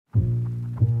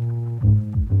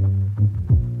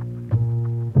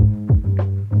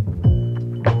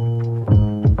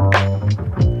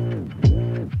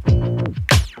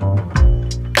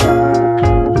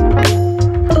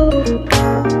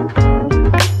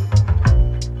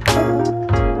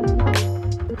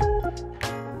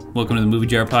Welcome to the Movie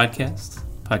Jar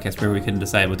podcast where we can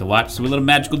decide what to watch. So we let a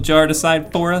magical jar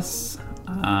decide for us.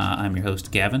 I'm your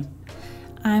host, Gavin.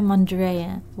 I'm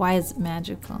Andrea. Why is it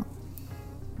magical?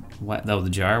 What? Oh,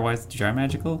 the jar? Why is the jar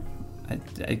magical?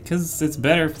 Because it's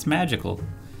better if it's magical.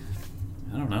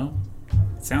 I don't know.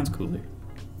 It sounds cooler.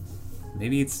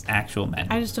 Maybe it's actual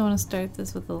magic. I just don't want to start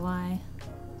this with a lie.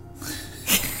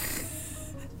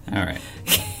 Alright.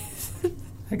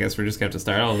 I guess we're just going to have to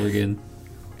start all over again.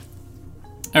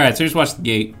 Alright, so just watch The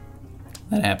Gate.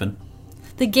 That happened.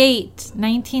 The Gate,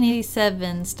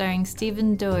 1987, starring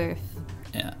Stephen Dorff.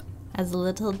 Yeah. As a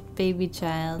little baby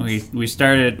child. We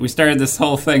started this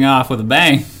whole thing off with a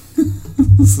bang.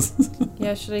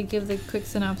 Yeah, should I give the quick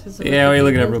synopsis of Yeah, we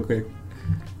look it up real quick.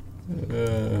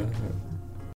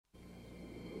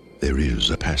 There is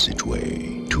a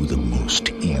passageway to the most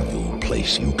evil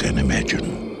place you can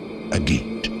imagine. A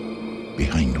gate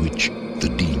behind which the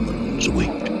demons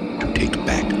wait to take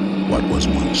back what was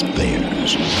once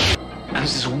theirs.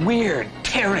 There's this weird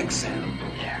tearing sound.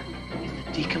 There is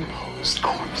the decomposed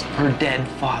corpse of her dead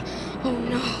father. Oh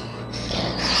no.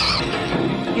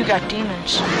 You got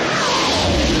demons.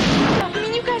 I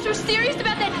mean, you guys are serious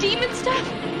about that demon stuff?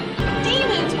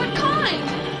 Demons? What kind?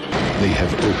 They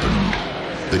have opened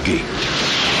the gate.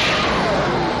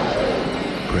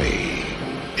 Pray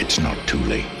it's not too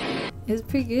late. It was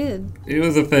pretty good. It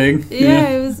was a thing. Yeah,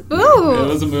 it was. Ooh! It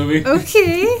was a movie.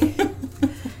 Okay.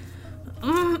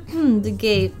 The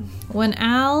Gate. When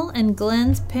Al and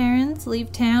Glenn's parents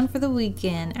leave town for the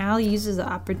weekend, Al uses the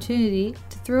opportunity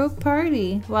to throw a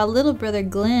party, while little brother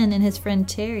Glenn and his friend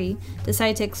Terry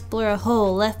decide to explore a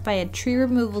hole left by a tree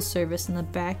removal service in the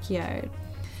backyard.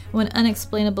 When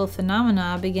unexplainable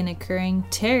phenomena begin occurring,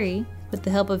 Terry, with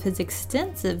the help of his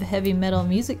extensive heavy metal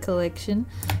music collection,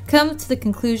 comes to the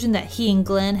conclusion that he and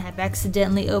Glenn have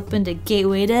accidentally opened a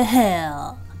gateway to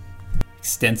hell.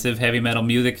 Extensive heavy metal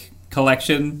music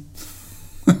collection.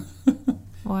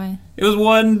 Why? It was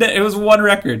one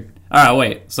record. Alright,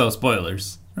 wait. So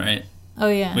spoilers, right? Oh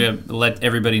yeah. We have to let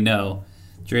everybody know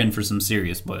you're in for some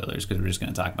serious spoilers because we're just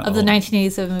going to talk about of the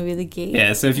 1987 movie The Gate.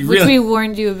 Yeah, so if you which we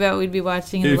warned you about, we'd be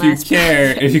watching in the last.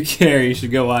 If you care, you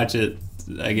should go watch it,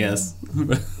 I guess.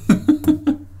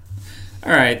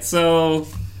 All right, so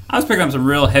I was picking up some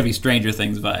real heavy Stranger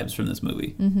Things vibes from this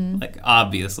movie. Mm-hmm. Like,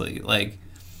 obviously, like,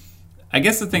 I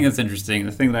guess the thing that's interesting,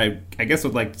 the thing that I guess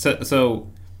would like, so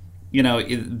you know,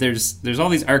 there's all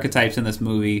these archetypes in this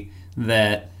movie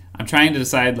that I'm trying to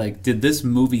decide, like, did this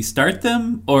movie start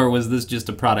them, or was this just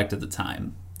a product of the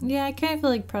time? Yeah, I kind of feel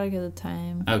like product of the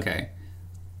time. Okay.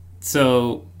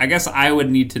 So, I guess I would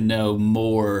need to know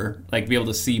more, like, be able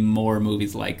to see more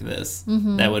movies like this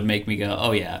that would make me go,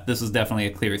 oh yeah, this is definitely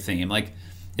a clear theme. Like,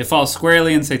 it falls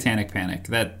squarely in Satanic Panic.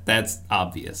 That's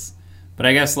obvious. But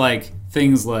I guess, like,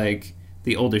 things like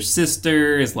the older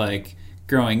sister is, like,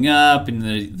 growing up, and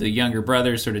the younger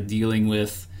brother sort of dealing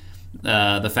with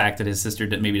the fact that his sister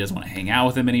maybe doesn't want to hang out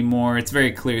with him anymore. It's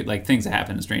very clear, like, things that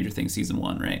happen in Stranger Things Season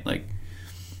 1, right? Like,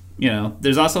 you know,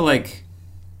 there's also, like,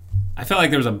 I felt like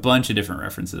there was a bunch of different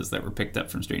references that were picked up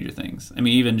from Stranger Things. I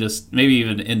mean, maybe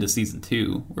even into Season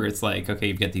 2, where it's like, okay,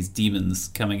 you've got these demons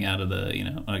coming out of the, you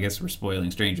know, I guess we're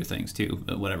spoiling Stranger Things too,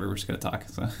 but whatever, we're just going to talk.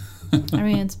 So. I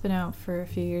mean, it's been out for a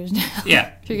few years now.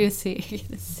 Yeah. If you're going to see it, you're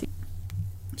going to see it.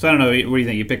 So I don't know, what do you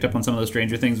think? You picked up on some of those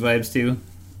Stranger Things vibes too?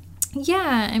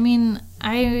 Yeah, I mean,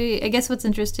 I guess what's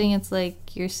interesting, it's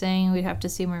like you're saying we'd have to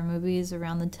see more movies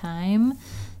around the time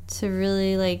to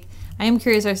really, like, I am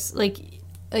curious, like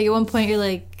at one point you're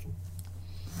like,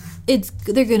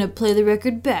 they're gonna play the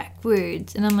record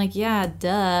backwards, and I'm like, yeah,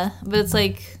 duh, but it's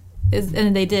like,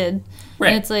 and they did,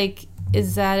 right? And it's like,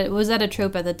 was that a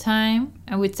trope at the time?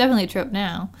 And it's definitely a trope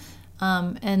now,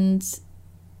 and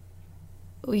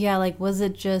yeah, like, was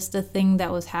it just a thing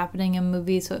that was happening in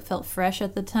movies so it felt fresh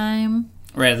at the time?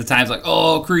 Right, at the time it's like,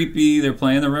 oh, creepy, they're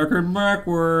playing the record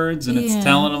backwards, and it's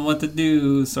telling them what to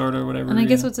do, sort of, whatever. And I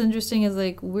guess what's interesting is,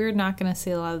 like, we're not going to see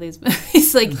a lot of these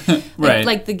movies, like, right.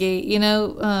 like The Gate, you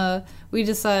know? We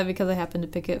just saw it because I happened to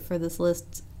pick it for this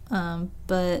list.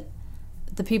 But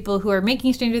the people who are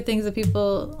making Stranger Things, the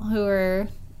people who are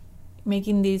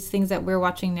making these things that we're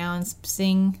watching now and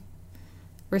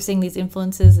we're seeing these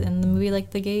influences in the movie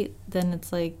like The Gate, then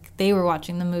it's like they were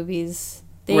watching the movies.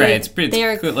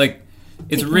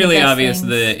 It's really obvious things.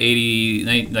 The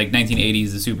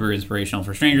 1980s is super inspirational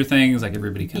for Stranger Things. Like,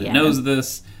 everybody kind of knows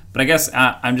this. But I guess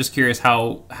I'm just curious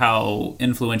how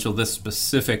influential this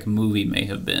specific movie may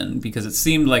have been, because it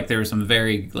seemed like there were some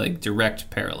very, like, direct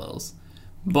parallels.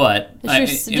 But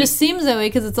it just seems that way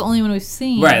because it's the only one we've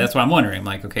seen. Right, that's what I'm wondering.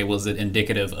 Like, okay, was it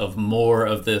indicative of more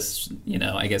of this, you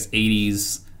know, I guess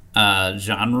 80s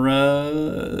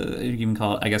genre, you can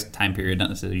call it, I guess, time period, not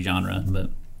necessarily genre, but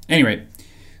anyway,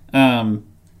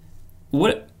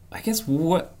 what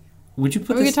would you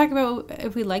put Are we this? going to talk about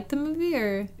if we like the movie,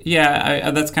 or? Yeah,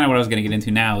 that's kind of what I was going to get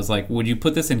into now, is like, would you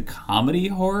put this in comedy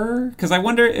horror? Because I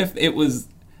wonder if it was,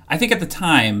 I think at the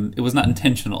time, it was not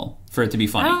intentional for it to be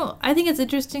funny. I think it's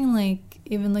interesting, like,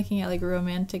 even looking at, like,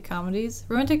 romantic comedies.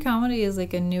 Romantic comedy is,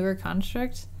 like, a newer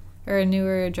construct, or a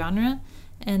newer genre,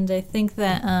 and I think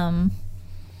that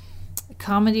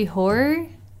comedy horror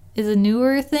is a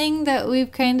newer thing that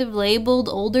we've kind of labeled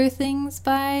older things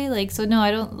by. Like, so no, I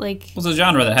don't like... Well, it's a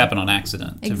genre that happened on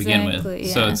accident to begin with.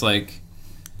 Yeah. So it's like...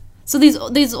 So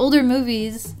these older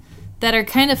movies that are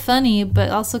kind of funny,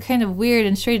 but also kind of weird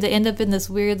and strange, they end up in this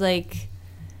weird, like,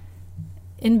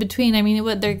 in between. I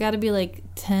mean, they're got to be, like,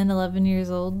 10, 11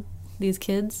 years old, these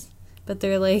kids. But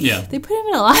they're like... Yeah. They put him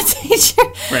in a lot, teacher.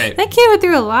 Right. That kid went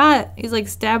through a lot. He's, like,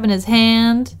 stabbing his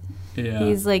hand. Yeah.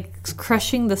 He's like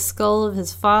crushing the skull of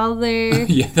his father.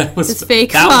 Yeah, that was his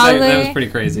fake father. That was pretty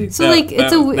crazy. So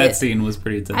that scene was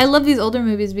pretty intense. I love these older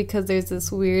movies because there's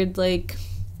this weird, like,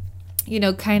 you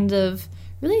know, kind of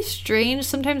really strange,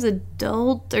 sometimes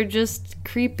adult or just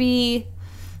creepy,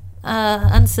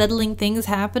 unsettling things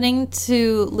happening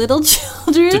to little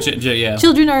children. Yeah.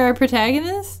 Children are our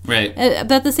protagonists, right? But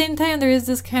at the same time, there is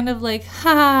this kind of like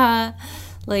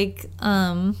like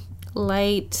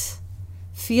light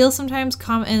feel sometimes,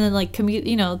 and then like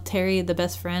you know, Terry, the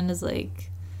best friend, is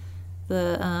like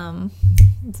the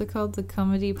what's it called, the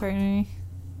comedy partner,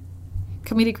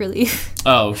 comedic relief.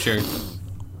 Oh, sure.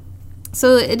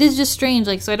 So it is just strange,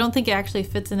 like, so I don't think it actually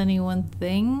fits in any one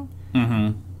thing.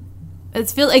 Mm-hmm. It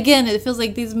feels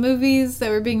like these movies that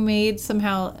were being made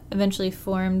somehow eventually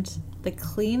formed the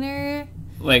cleaner,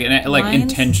 like lines.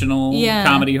 Intentional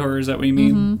comedy horror. Is that what you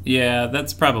mean? Mm-hmm. Yeah,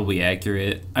 that's probably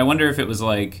accurate. I wonder if it was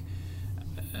like,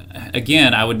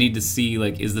 again, I would need to see,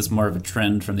 like, is this more of a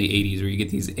trend from the 80s where you get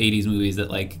these 80s movies that,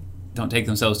 like, don't take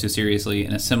themselves too seriously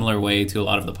in a similar way to a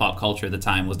lot of the pop culture at the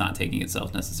time was not taking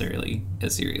itself necessarily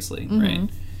as seriously, right?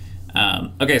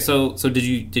 Okay, so how did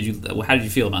you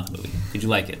feel about the movie? Did you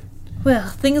like it? Well,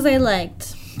 things I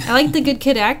liked. I like the good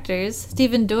kid actors.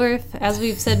 Stephen Dorff, as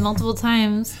we've said multiple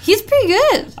times, he's pretty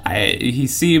good. He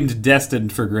seemed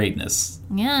destined for greatness.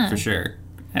 Yeah. For sure.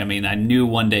 I mean, I knew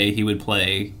one day he would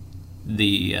play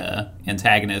the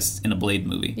antagonist in a Blade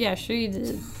movie. Yeah, sure you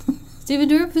did. Stephen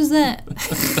Dorff, who's that?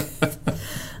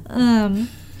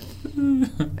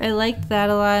 I liked that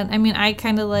a lot. I mean, I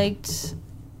kind of liked,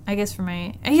 I guess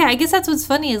I guess that's what's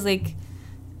funny is, like,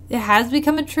 it has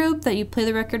become a trope that you play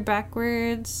the record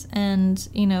backwards and,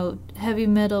 you know, heavy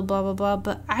metal, blah, blah, blah.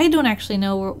 But I don't actually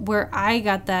know where I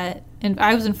got that, and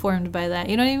I was informed by that.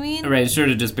 You know what I mean? Right, it sort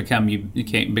of just became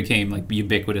like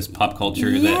ubiquitous pop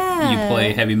culture that you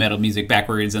play heavy metal music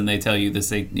backwards and they tell you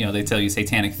they tell you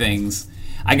satanic things.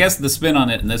 I guess the spin on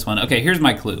it in this one, okay, here's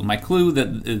my clue. My clue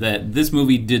that this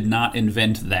movie did not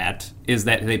invent that is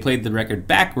that they played the record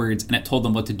backwards and it told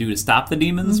them what to do to stop the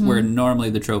demons, where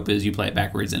normally the trope is you play it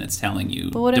backwards and it's telling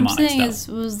you demonic stuff. But what I'm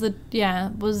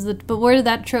saying but where did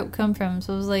that trope come from?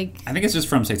 So it was like... I think it's just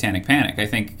from Satanic Panic. I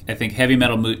think heavy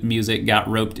metal music got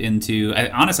roped into...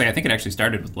 Honestly, I think it actually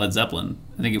started with Led Zeppelin.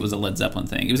 I think it was a Led Zeppelin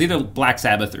thing. It was either Black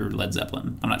Sabbath or Led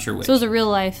Zeppelin. I'm not sure which. So it was a real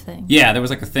life thing. Yeah, there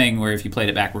was like a thing where if you played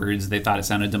it backwards, they thought it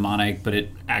sounded demonic, but it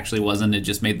actually wasn't. It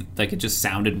just made, like, it just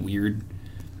sounded weird.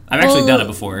 I've actually done it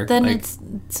before. Then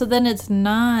it's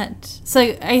not. So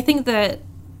I think that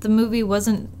the movie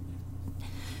wasn't...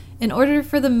 In order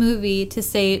for the movie to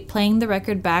say playing the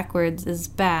record backwards is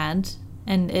bad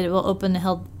and it will open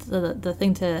the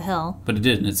thing to hell. But it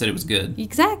didn't. It said it was good.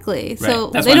 Exactly. Right.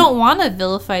 So they don't want to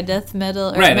vilify death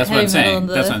metal or right, that's what I'm heavy metal. saying.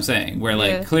 That's what I'm saying. Where,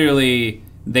 like, clearly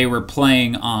they were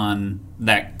playing on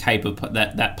that type of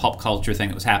that pop culture thing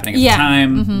that was happening at the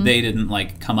time. They didn't,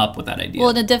 like, come up with that idea. Well,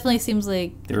 and it definitely seems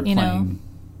like they were playing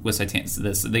with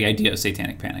the idea of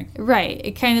Satanic Panic. Right.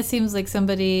 It kind of seems like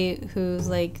somebody who's,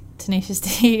 like, Tenacious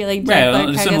D, like, right,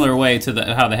 in a similar way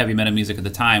to how the heavy metal music at the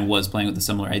time was playing with a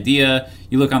similar idea.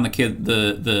 You look on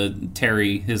the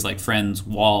Terry, his, like, friend's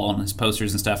wall on his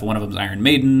posters and stuff, and one of them is Iron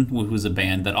Maiden, who's a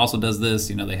band that also does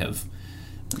this. You know, they have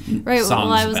right. Songs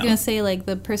well, I was gonna say, like,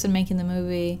 the person making the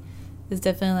movie is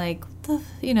definitely like,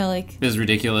 like, is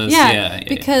ridiculous. Yeah,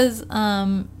 because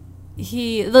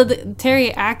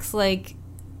Terry acts like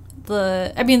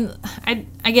I mean, I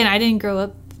didn't grow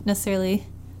up necessarily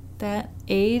that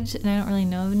age, and I don't really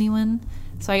know of anyone,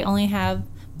 so I only have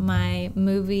my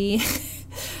movie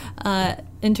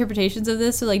interpretations of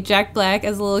this. So, like, Jack Black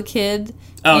as a little kid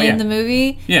in the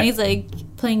movie, and he's like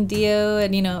playing Dio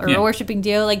and, or worshiping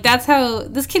Dio. Like, that's how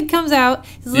this kid comes out.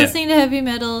 He's listening to heavy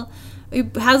metal, He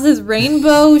has his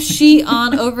rainbow sheet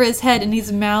on over his head, and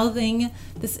he's mouthing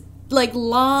this like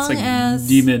long It's like ass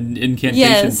demon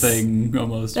incantation thing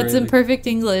almost. That's right? in perfect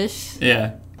English.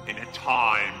 Yeah. In a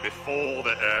time before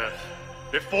the earth,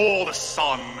 before the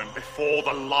sun, and before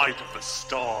the light of the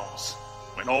stars,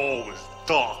 when all was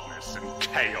darkness and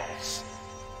chaos,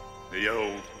 the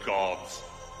old gods,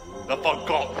 the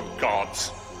forgotten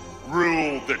gods,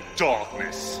 ruled the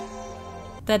darkness.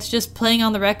 That's just playing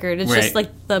on the record. It's Right. just like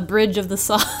the bridge of the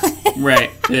song.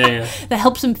 Right. Yeah. That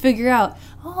helps him figure out,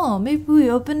 oh, maybe we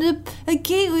opened up a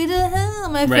gateway to hell,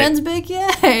 my friend's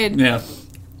backyard. Yeah.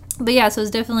 But yeah, so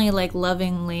it's definitely like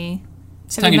lovingly.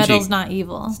 Heavy tongue-in-cheek. metal's not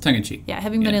evil. It's tongue in cheek. Yeah,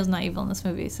 heavy metal's not evil in this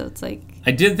movie, so it's like.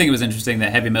 I did think it was interesting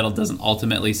that heavy metal doesn't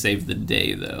ultimately save the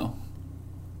day, though.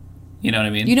 You know what I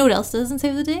mean? You know what else doesn't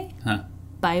save the day? Huh.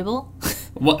 Bible.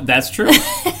 Well, that's true.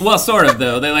 Well, sort of,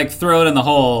 though. They, like, throw it in the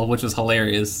hole, which was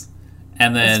hilarious.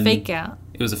 And then... It's fake out.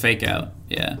 It was a fake out,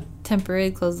 yeah.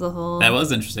 Temporary close the hole. That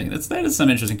was interesting. That is some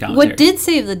interesting commentary. What did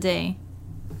save the day?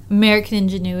 American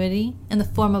ingenuity in the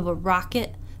form of a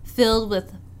rocket filled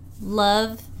with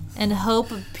love and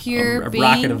hope of pure a being.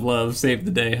 rocket of love saved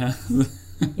the day, huh?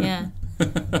 Yeah.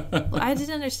 Well, I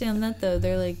didn't understand that, though.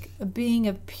 They're like a being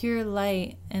of pure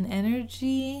light and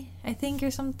energy, I think, or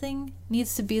something,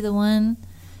 needs to be the one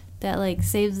that, like,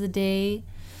 saves the day.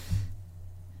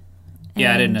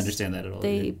 Yeah, I didn't And understand that at all.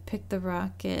 They either. picked the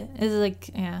rocket. Is it like,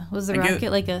 yeah, was the I guess-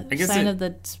 rocket like a I guess sign it- of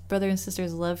the brother and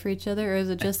sister's love for each other? Or is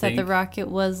it just that the think- rocket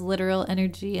was literal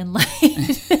energy and light?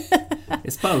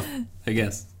 It's both, I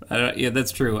guess. Yeah,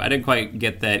 that's true. I didn't quite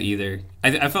get that either.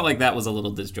 I felt like that was a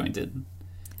little disjointed.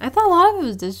 I thought a lot of it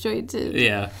was disjointed.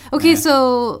 Yeah. Okay, Yeah.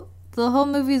 so the whole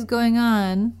movie's going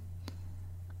on.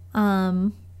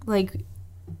 Like,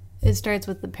 it starts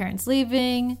with the parents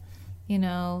leaving. You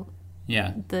know,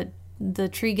 Yeah. the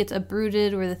tree gets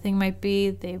uprooted where the thing might be.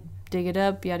 They dig it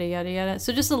up, yada yada yada.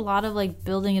 So just a lot of like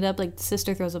building it up. Like the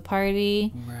sister throws a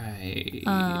party. Right.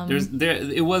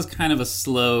 It was kind of a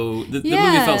slow. The movie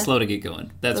Yeah. felt slow to get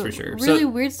going. That's for sure. Really So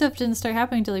weird stuff didn't start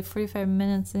happening until like 45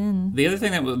 minutes in. the other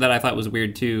thing that I thought was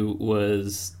weird too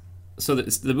was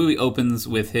the movie opens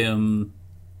with him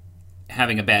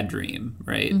having a bad dream,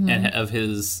 right, Mm-hmm. and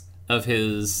of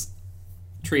his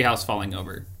treehouse falling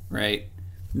over, right.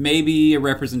 Maybe a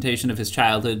representation of his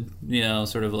childhood, you know,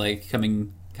 sort of like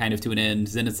coming kind of to an end,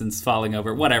 his innocence falling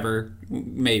over, whatever,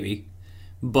 maybe.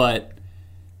 But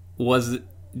did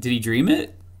he dream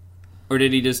it? Or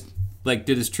did he just, like,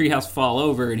 did his treehouse fall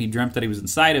over and he dreamt that he was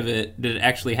inside of it? Did it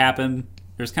actually happen?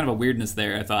 There's kind of a weirdness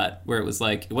there, I thought, where it was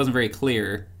like, it wasn't very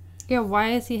clear. Yeah,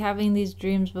 why is he having these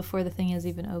dreams before the thing is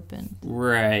even open?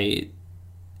 Right.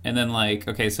 And then, like,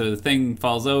 okay, so the thing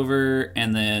falls over,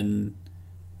 and then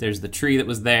there's the tree that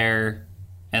was there,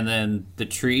 and then the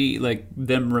tree, like,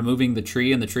 them removing the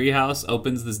tree in the tree house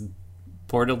opens this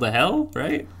portal to hell,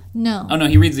 right? No. Oh, no,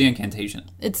 he reads the incantation.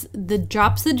 It's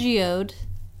drops the geode.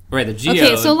 Right, the geode.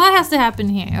 Okay, so a lot has to happen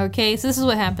here, okay? So this is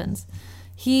what happens.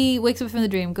 He wakes up from the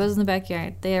dream, goes in the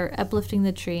backyard. They are uplifting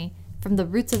the tree. From the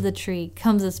roots of the tree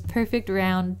comes this perfect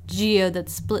round geode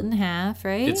that's split in half,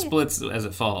 right? It splits as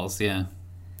it falls, yeah.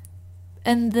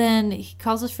 And then he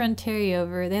calls his friend Terry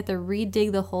over. They have to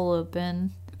re-dig the hole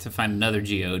open, To find another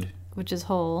geode. which is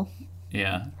whole.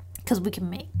 Yeah. Because we can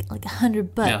make like $100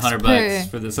 Yeah, $100 per.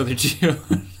 for this other geode.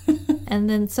 And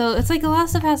then so it's like a lot of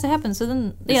stuff has to happen. So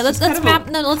then It's let's just kind map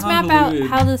of a let's map out convoluted-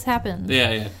 how this happens.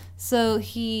 yeah. So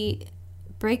he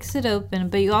breaks it open,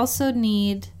 but you also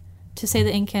need to say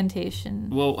the incantation.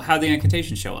 Well, how'd the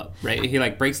incantations show up, right? He,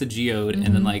 like, breaks the geode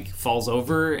and then, like, falls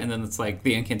over, and then it's like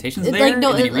the incantation's there, Like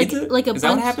no, and then he like reads it? like a Is that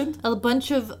what bunch happened? a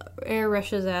bunch of air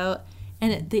rushes out.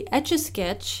 And the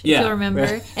Etch-a-Sketch, Yeah, if you'll remember.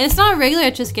 right. And it's not a regular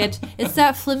Etch-a-Sketch. It's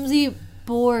that flimsy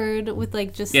board with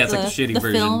like just Yeah, it's the, like the shitty the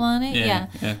version. film on it.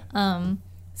 Yeah.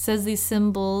 Says these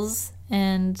symbols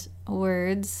and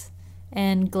words.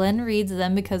 And Glenn reads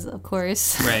them because, of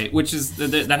course. Right, which is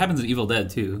that happens in Evil Dead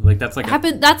too. Like that's like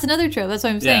That's another trope. That's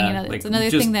what I'm saying. yeah, You know, like it's another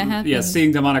just- thing that happens. Yeah,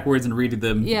 seeing demonic words and reading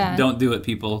them. Yeah. Don't do it,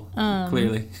 people.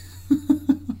 Clearly.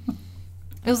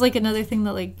 It was like another thing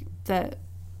that.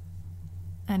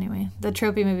 Anyway, the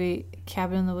tropey movie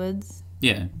Cabin in the Woods.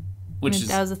 Yeah, which is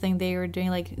that was the thing they were doing.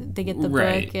 Like they get the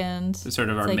Right. book and sort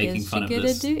of it's are like, making is fun she of good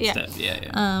this to do? Yeah. stuff.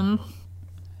 Yeah.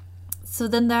 So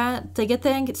then they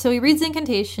get so he reads the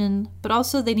incantation, but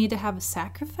also they need to have a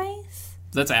sacrifice.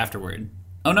 That's afterward.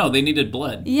 Oh no, they needed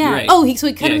blood. Yeah. You're right. Oh, so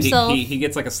he cut Yeah, himself He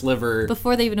gets like a sliver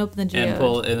before they even open the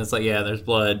geode. and it's like there's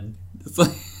blood. It's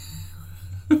like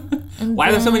And why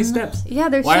are there so many then- steps? Yeah,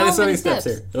 there's Why so are there so many many steps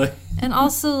here? Like, And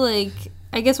also, like,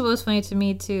 I guess what was funny to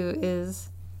me too is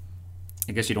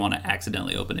I guess you don't want to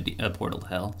accidentally open a portal to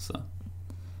hell. So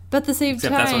But at the same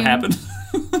Except time, that's what happened.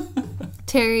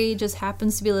 Terry just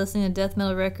happens to be listening to death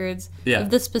metal records Yeah.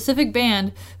 of this specific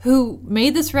band who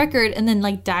made this record and then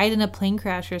like died in a plane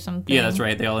crash or something. Yeah, that's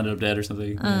right. They all ended up dead or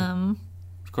something.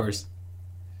 Of course.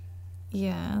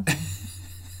 Yeah.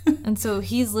 And so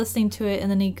he's listening to it, and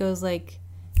then he goes like,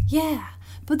 "Yeah,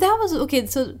 but that was okay."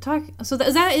 So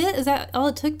is that it? Is that all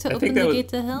it took to open the gate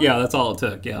to hell? Yeah, that's all it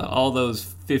took. Yeah, all those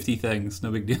 50 things,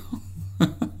 no big deal.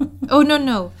 Oh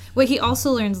no! What he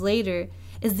also learns later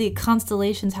is the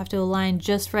constellations have to align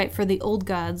just right for the old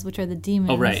gods, which are the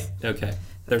demons. Oh right, okay.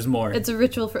 There's more. It's a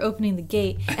ritual for opening the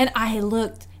gate, and I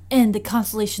looked, and the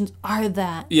constellations are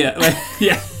that. Yeah,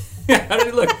 yeah. How did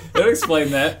he look? Don't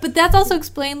explain that. But that's also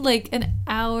explained like an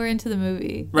hour into the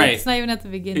movie. Like, Right. it's not even at the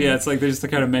beginning. Yeah, it's like they just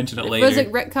kind of mention it later. Was it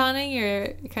retconning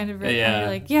or kind of retconning? Yeah.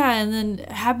 Like, yeah, and then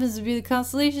it happens to be the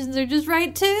constellations are just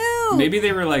right too. Maybe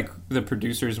they were like, the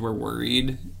producers were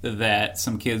worried that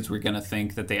some kids were going to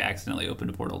think that they accidentally opened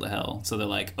a portal to hell. So they're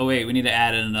like, oh wait, we need to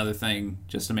add in another thing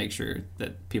just to make sure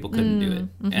that people couldn't do it.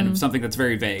 Mm-hmm. And something that's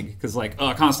very vague. Because like,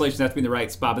 oh, constellations have to be in the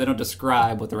right spot, but they don't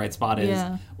describe what the right spot is.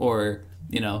 Yeah. Or,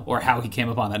 you know, or how he came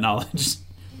upon that knowledge.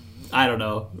 I don't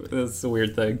know. It's a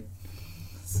weird thing.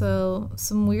 So,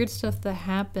 some weird stuff that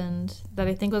happened that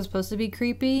I think was supposed to be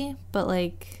creepy, but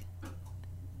like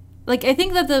I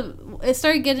think that it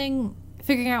started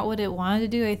figuring out what it wanted to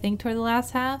do, I think, toward the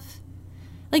last half.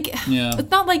 Like, Yeah.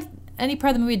 it's not like any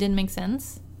part of the movie didn't make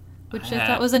sense, which I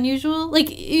thought was unusual. Like,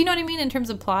 you know what I mean in terms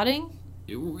of plotting?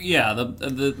 Yeah,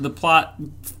 the plot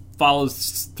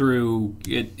follows through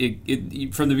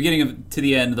it from the beginning to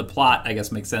the end. The plot, I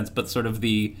guess, makes sense, but sort of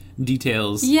the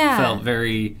details felt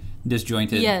very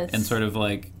disjointed and sort of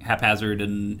like haphazard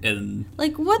and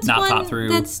like, what's not one thought through.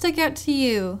 that stuck out to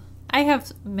you? I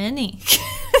have many.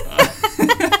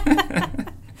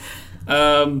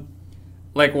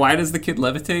 Like, why does the kid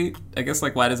levitate? I guess,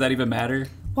 like, why does that even matter?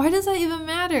 Why does that even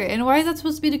matter? And why is that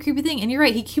supposed to be the creepy thing? And you're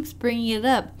right, he keeps bringing it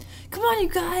up. Come on, you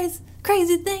guys,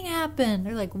 crazy thing happened.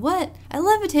 They're like, what? I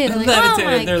levitated. Like, oh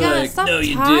my They're God, like, stop no,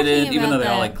 you talking didn't. Even about though they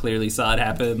all that. like clearly saw it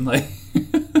happen. Like,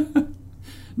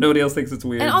 nobody else thinks it's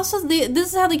weird. And also, this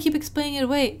is how they keep explaining it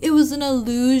away. It was an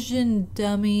illusion,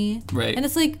 dummy. Right. And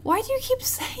it's like, why do you keep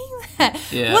saying that?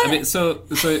 Yeah, What? I mean, so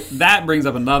that brings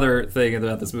up another thing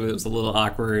about this movie that was a little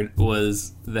awkward,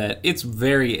 was that it's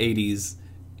very 80s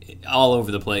all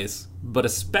over the place, but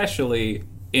especially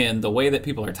in the way that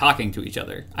people are talking to each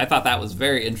other. I thought that was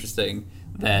very interesting,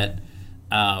 that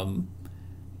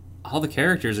all the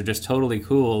characters are just totally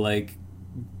cool, like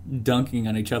dunking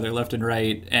on each other left and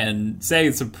right and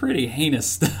saying some pretty heinous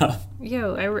stuff.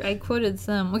 Yo, I quoted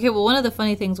some. Okay, well, one of the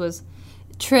funny things was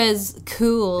Trez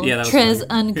cool, Yeah, that was Trez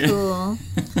funny.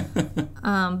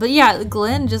 uncool. But yeah,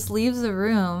 Glenn just leaves the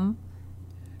room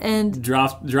and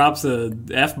Drops a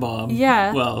F-bomb.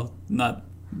 Yeah. Well, not...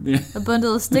 a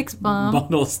bundle of sticks bomb.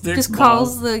 Bundle of sticks Just bomb.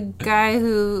 calls the guy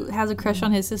who has a crush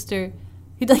on his sister.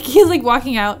 He's like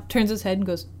walking out, turns his head and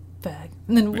goes, "Fag,"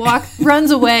 and then runs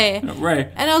away.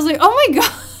 Right. And I was like, oh my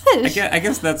gosh. I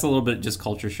guess that's a little bit just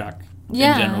culture shock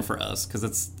Yeah. in general for us, because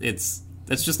it's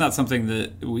just not something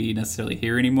that we necessarily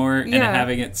hear anymore, and Yeah.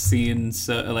 having it seen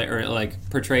so like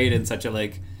portrayed in such a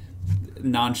like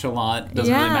nonchalant,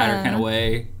 doesn't really matter kind of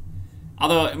way.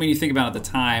 Although, I mean, you think about it at the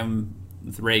time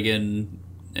with Reagan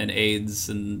and AIDS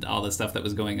and all the stuff that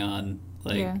was going on,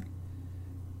 like, Yeah.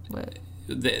 What?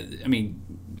 I mean,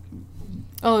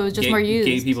 Oh, it was just more used.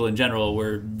 gay people in general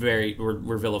were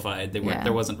vilified.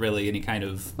 There wasn't really any kind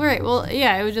of Right. Well,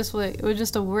 yeah. It was just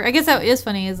a word. I guess that is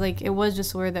funny. Is like it was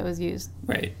just a word that was used.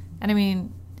 right. And I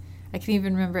mean, I can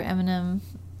even remember Eminem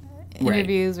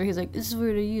interviews where he's like, "This is a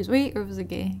word I use." Wait, or was it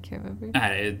gay? I can't remember.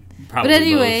 Probably But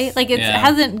anyway, both. like it Yeah.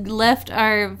 hasn't left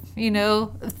our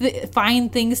fine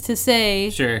things to say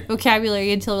Sure.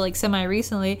 vocabulary until like semi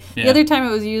recently. Yeah. The other time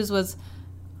it was used was,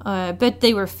 I bet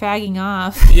they were fagging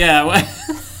off. Yeah.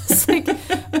 It's like,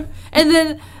 and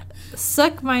then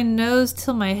suck my nose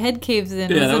till my head caves in.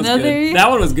 Yeah, that was another. good. That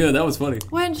one was good. That was funny.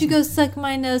 Why don't you go suck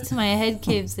my nose till my head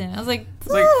caves in? I was like, It's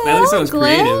like, at least it was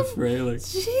Glenn? creative, right? Like,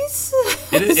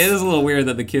 Jesus. it is a little weird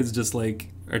that the kids just like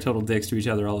are total dicks to each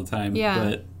other all the time. Yeah.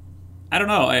 But I don't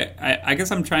know. I guess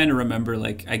I'm trying to remember.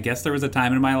 Like, I guess there was a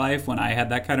time in my life when I had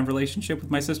that kind of relationship with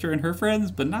my sister and her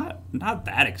friends, but not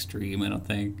that extreme. I don't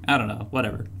think. I don't know.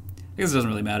 Whatever. I guess it doesn't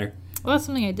really matter. Well,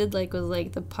 something I did like was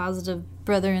like the positive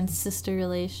brother and sister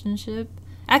relationship.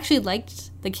 I actually liked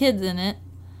the kids in it.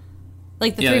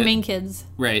 Like the three main kids.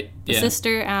 Right. The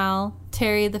sister, Al,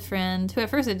 Terry, the friend, who at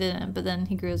first I didn't, but then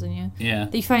he grows on you. Yeah.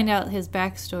 You find out his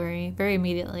backstory very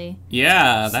immediately.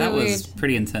 Yeah, So that was weird.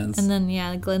 pretty intense. And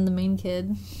then, Glenn, the main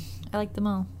kid. I like them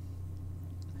all.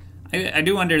 I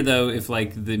do wonder, though, if,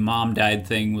 like, the mom died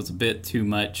thing was a bit too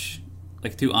much,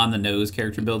 like, too on-the-nose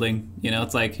character building. You know,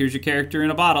 it's like, here's your character in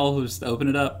a bottle, just open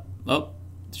it up. Oh,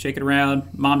 shake it around.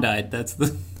 Mom died. That's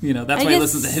the, that's why he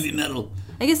listens to heavy metal.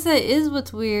 I guess that is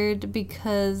what's weird,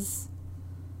 because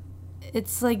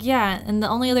it's like, yeah, and the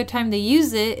only other time they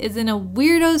use it is in a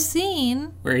weirdo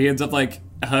scene. Where he ends up, like,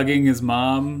 hugging his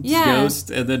mom's ghost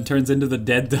and then turns into the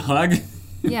dead dog.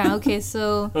 Yeah, okay,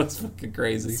 so... That's fucking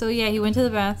crazy. So, yeah, he went to the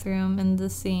bathroom in the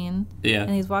scene. Yeah.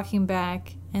 And he's walking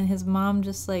back, and his mom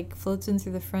just, like, floats in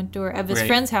through the front door of his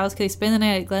friend's house, because he spent the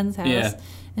night at Glenn's house. Yeah.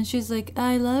 And she's like,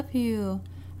 I love you.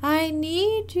 I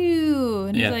need you.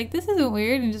 And he's like, this isn't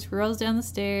weird. And he just rolls down the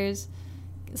stairs.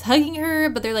 He's hugging her,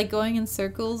 but they're, like, going in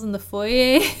circles in the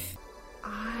foyer.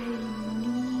 I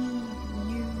need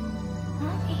you.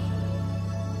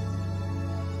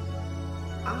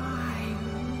 I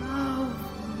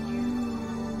love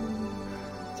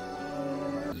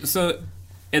you. So,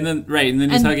 and then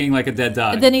he's hugging, like, a dead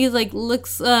dog. And then he, like,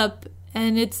 looks up,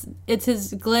 and it's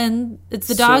his Glenn. It's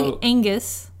the dog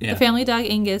Angus, the family dog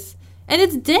Angus. And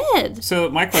it's dead. So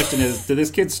my question is, did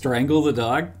this kid strangle the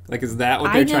dog? Like, is that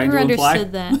what they're trying to imply? I never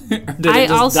understood that. Or did it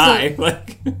just die?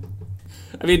 Like,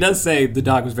 I mean, it does say the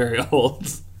dog was very old,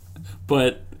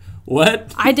 but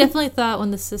what? I definitely thought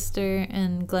when the sister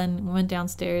and Glenn went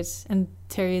downstairs and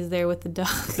Terry is there with the dog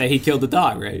that he killed the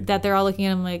dog, right? That they're all looking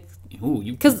at him like, "Ooh,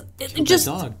 you killed that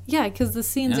dog." Yeah, because the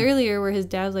scenes earlier where his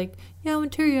dad's like, yeah,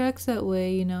 when Terry acts that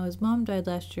way, his mom died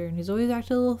last year, and he's always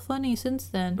acted a little funny since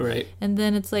then. Right. And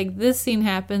then it's like this scene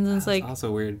happens, and it's like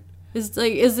also weird. It's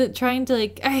like, is it trying to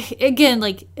again,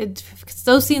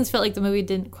 those scenes felt like the movie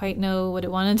didn't quite know what it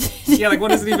wanted to do. Yeah, like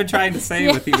what is it even trying to say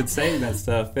with even saying that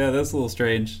stuff? Yeah, that's a little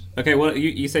strange. Okay, well,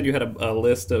 you said you had a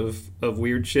list of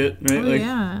weird shit, right? Oh,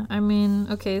 yeah. I mean,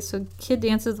 okay, so kid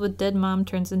dances with dead mom,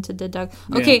 turns into dead dog.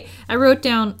 Okay, I wrote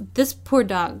down this poor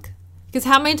dog. Because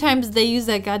how many times they use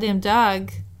that goddamn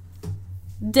dog?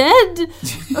 Dead.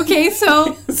 Okay,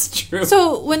 so it's true.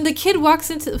 So when Terry walks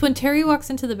into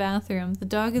the bathroom, the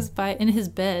dog is in his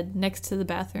bed next to the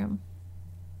bathroom.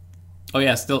 Oh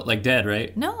yeah, still like dead,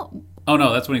 right? No. Oh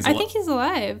no, that's when he's. I think he's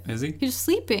alive. Is he? He's just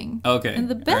sleeping. Okay. In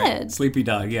the bed. Right. Sleepy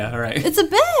dog. Yeah. All right. It's a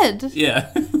bed.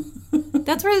 Yeah.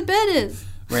 That's where the bed is.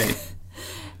 Right.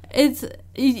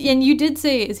 And you did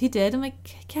say, is he dead? I'm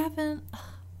like, Kevin.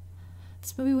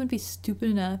 This movie wouldn't be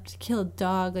stupid enough to kill a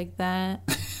dog like that.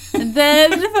 And then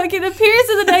fucking appears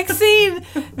in the next scene.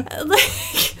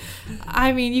 Like,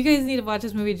 I mean, you guys need to watch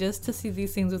this movie just to see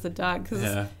these scenes with a dog.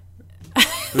 Cause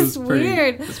it's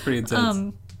weird. It's pretty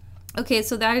intense. Okay,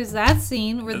 so that is that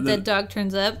scene where the dead dog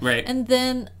turns up. Right. And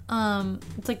then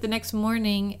it's like the next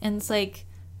morning, and it's like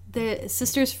the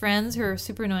sister's friends, who are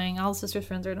super annoying, all the sister's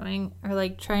friends are annoying, are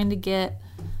like trying to get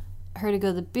her to go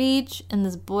to the beach, and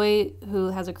this boy who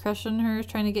has a crush on her is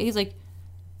he's like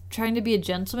trying to be a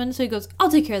gentleman, so he goes,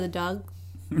 I'll take care of the dog.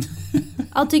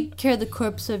 I'll take care of the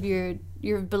corpse of your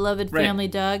beloved family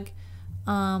dog.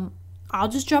 I'll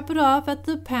just drop it off at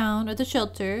the pound or the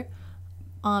shelter.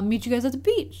 Meet you guys at the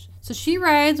beach. So she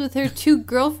rides with her two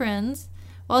girlfriends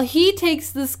while he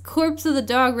takes this corpse of the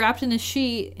dog wrapped in a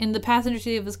sheet in the passenger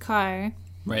seat of his car.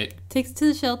 Right. Takes it to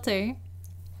the shelter.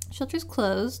 Shelter's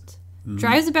closed.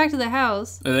 Drives it back to the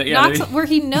house, where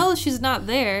he knows she's not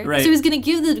there. Right. So he's going to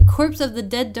give the corpse of the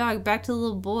dead dog back to the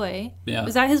little boy. Yeah.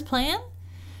 Was that his plan?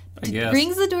 I guess.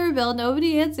 Rings the doorbell,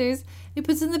 nobody answers. He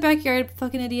puts it in the backyard,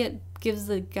 fucking idiot, gives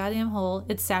the goddamn hole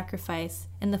its sacrifice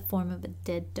in the form of a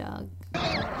dead dog.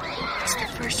 It's the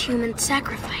first human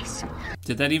sacrifice.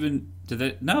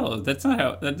 No, that's not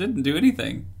how, that didn't do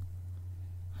anything.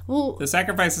 Well, the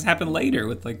sacrifices happened later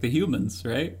with like the humans,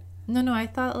 right? No, I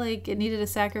thought like it needed a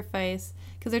sacrifice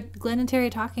because Glenn and Terry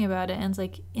are talking about it, and it's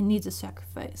like it needs a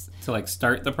sacrifice to like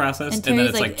start the process, and then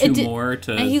it's like two more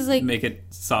to make it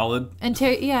solid. And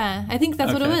Terry, yeah, I think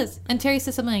that's what it was. And Terry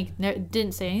says something like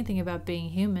didn't say anything about being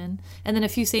human, and then a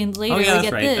few scenes later, we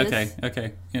get this.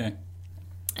 Okay, yeah.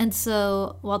 And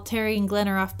so while Terry and Glenn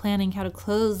are off planning how to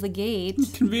close the gate,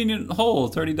 convenient hole,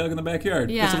 it's already dug in the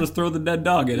backyard. Yeah, guess we'll just throw the dead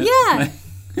dog in it.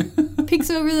 Yeah, peeks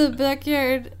over the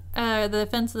backyard. The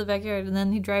fence of the backyard, and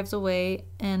then he drives away,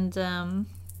 and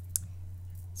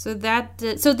so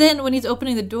then when he's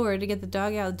opening the door to get the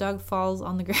dog out, the dog falls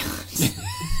on the ground.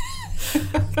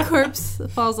 The corpse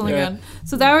falls on the ground.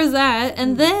 So that was that,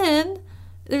 and then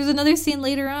there's another scene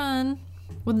later on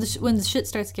when the shit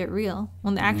starts to get real,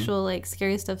 when the actual like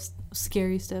scary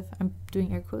stuff, I'm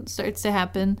doing air quotes, starts to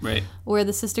happen. Right. Where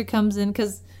the sister comes in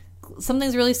because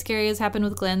something's really scary has happened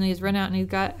with Glenn, and he's run out, and he's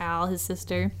got Al, his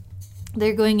sister.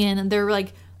 They're going in and they're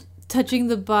like touching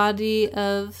the body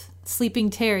of sleeping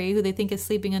Terry, who they think is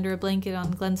sleeping under a blanket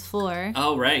on Glenn's floor.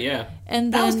 Oh right, yeah.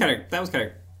 And that then, was kind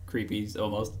of creepy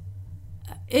almost.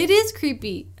 It is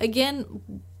creepy. Again,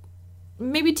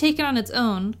 maybe taken on its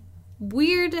own.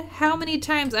 Weird how many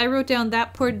times I wrote down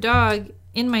that poor dog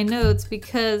in my notes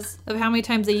because of how many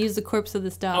times they use the corpse of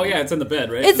this dog. Oh yeah, it's in the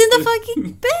bed, right? It's in the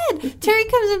fucking bed. Terry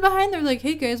comes in behind them like,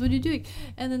 "Hey guys, what are you doing?"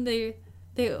 And then they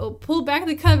pull back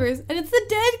the covers and it's the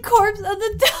dead corpse of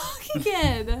the dog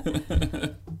again.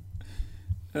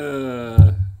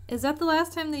 Is that the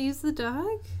last time they use the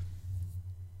dog?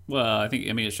 Well, I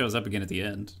mean it shows up again at the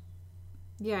end.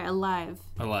 Yeah, alive.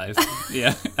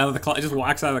 Yeah, out of the closet. Just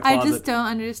walks out of the closet. I just don't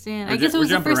understand. I guess it was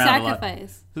the first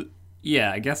sacrifice.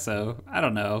 Yeah, I guess so. I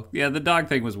don't know. Yeah, the dog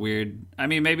thing was weird. I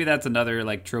mean, maybe that's another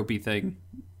like tropey thing,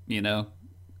 you know.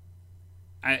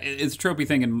 It's a tropey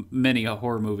thing in many a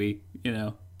horror movie, you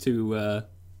know, to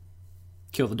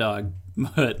kill the dog.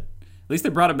 But at least they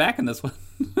brought it back in this one.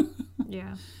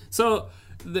 Yeah. So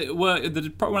one of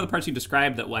the parts you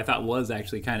described that I thought was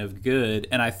actually kind of good,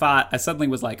 and I suddenly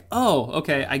was like, oh,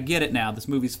 okay, I get it now. This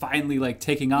movie's finally like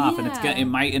taking off, and it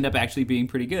might end up actually being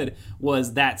pretty good.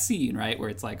 Was that scene, right, where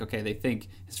it's like, okay, they think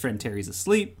his friend Terry's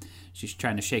asleep. She's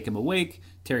trying to shake him awake.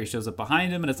 Terry shows up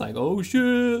behind him, and it's like, oh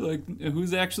shit, like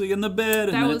who's actually in the bed?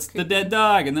 And then it's creepy. The dead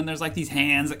dog, and then there's like these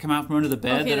hands that come out from under the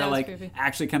bed that are like creepy.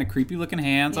 Actually kind of creepy looking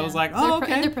hands. Yeah. I was like, oh,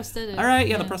 okay, they're prosthetic. All right,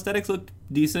 yeah, the prosthetics look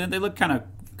decent. They look kind of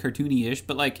cartoony-ish,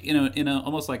 but like in a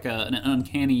almost like an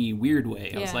uncanny weird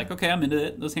way. I was like, okay, I'm into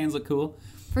it. Those hands look cool.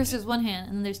 First there's one hand,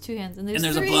 and then there's two hands, and there's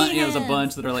three a bunch. hands. Yeah, there's a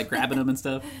bunch that are like grabbing them and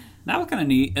stuff. That was kind of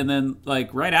neat. And then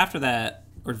like right after that,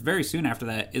 or very soon after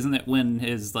that, isn't it when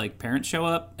his like parents show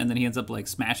up, and then he ends up like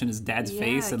smashing his dad's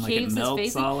face, and like it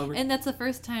melts all over. And that's the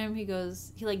first time he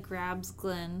like grabs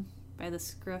Glenn by the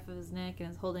scruff of his neck and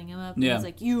is holding him up. And he's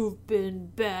like, "You've been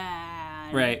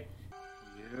bad." Right.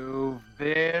 You've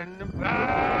been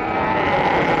bad.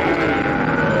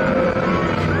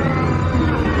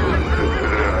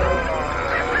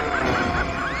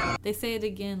 They say it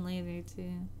again later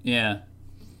too. Yeah.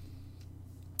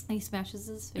 He smashes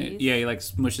his face. Yeah, he like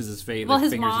smushes his face, well, like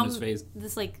his fingers mom, in his face.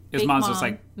 This like his mom's just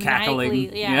like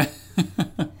cackling. Yeah.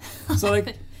 So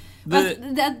like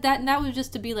that was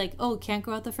just to be like, oh, can't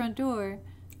go out the front door.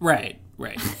 Right.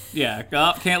 Yeah,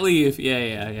 can't leave.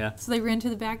 Yeah. So they ran to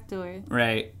the back door.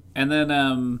 Right, and then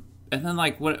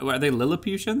like what are they,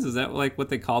 Lilliputians? Is that like what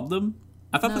they called them?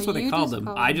 I thought that's what they called them.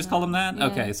 I just called them that. Yeah.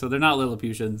 Okay, so they're not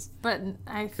Lilliputians. But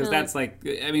I feel because that's like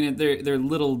I mean they're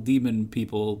little demon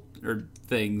people or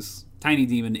things, tiny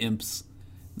demon imps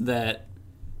that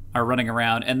are running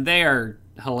around, and they are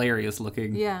hilarious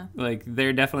looking. Yeah, like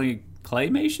they're definitely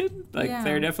claymation. Like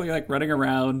they're definitely like running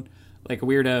around like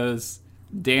weirdos,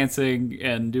 dancing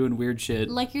and doing weird shit.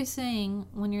 Like you're saying,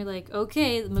 when you're like,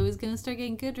 okay, the movie's gonna start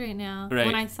getting good right now. Right.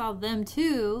 When I saw them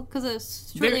too,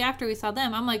 because shortly after we saw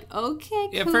them, I'm like, okay,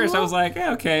 cool. At first I was like,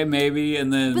 okay, maybe,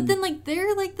 and then... But then, like,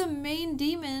 they're like the main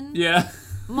demon. Yeah.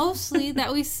 Mostly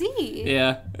that we see.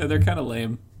 Yeah, and they're kind of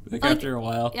lame. Like after a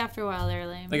while. After a while, they're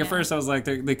lame. Like at first I was like,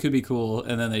 they could be cool,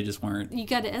 and then they just weren't. You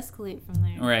got to escalate from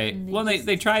there. Right. Well,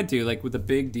 they tried to, like with the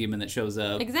big demon that shows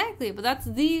up. Exactly, but that's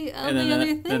the only other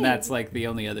thing. Then that's like the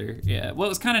only other, yeah. Well, it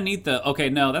was kind of neat though. Okay,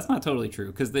 no, that's not totally true,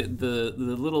 because the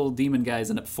little demon guys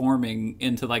end up forming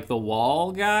into like the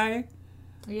wall guy.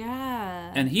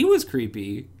 Yeah. And he was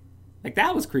creepy. Like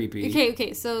that was creepy.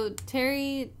 Okay, so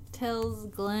Terry tells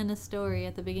Glenn a story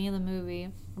at the beginning of the movie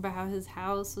about how his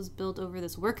house was built over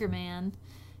this worker man,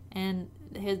 and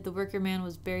the worker man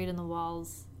was buried in the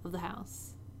walls of the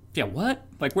house. Yeah, what?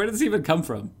 Like, where did this even come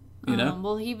from? You know?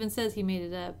 Well, he even says he made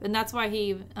it up, and that's why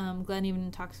Glenn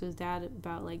even talks to his dad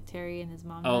about like Terry and his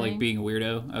mom. Oh, like being a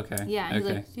weirdo. Okay. Yeah, and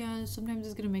he's like, yeah, sometimes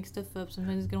he's gonna make stuff up,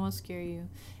 sometimes he's gonna want to scare you,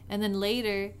 and then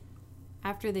later,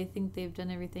 after they think they've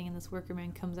done everything and this worker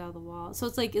man comes out of the wall. So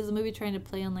it's like, is the movie trying to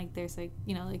play on like there's like,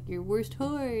 you know, like your worst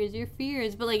horrors, your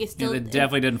fears, but like it's still... Yeah, they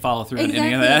definitely didn't follow through on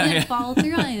any of that. It didn't follow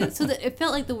through on it. So it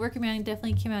felt like the worker man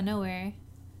definitely came out of nowhere.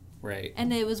 Right.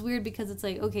 And it was weird because it's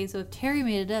like, okay, so if Terry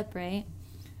made it up, right?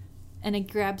 And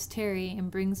it grabs Terry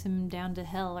and brings him down to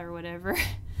hell or whatever.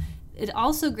 It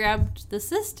also grabbed the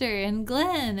sister and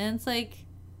Glenn. And it's like,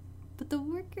 but the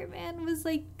worker man was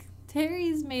like...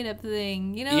 Terry's made up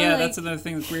thing, you know? Yeah, like, that's another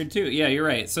thing that's weird too. Yeah, you're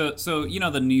right. So you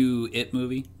know the new It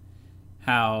movie?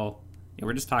 How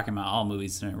we're just talking about all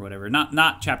movies or whatever.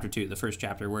 Not chapter 2, the first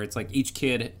chapter, where it's like each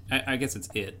kid. I guess it's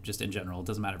It just in general. It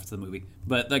doesn't matter if it's the movie,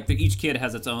 but like each kid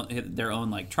has their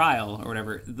own like trial or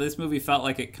whatever. This movie felt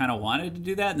like it kind of wanted to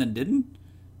do that and then didn't,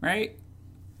 right?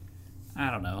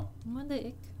 I don't know. When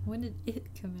did It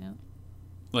come out?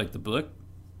 Like the book?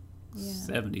 Yeah.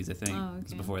 70s, I think. Oh, okay.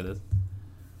 It's before this.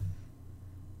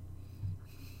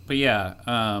 But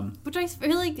yeah, Which I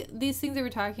feel like these things that we're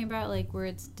talking about, like where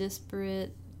it's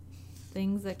disparate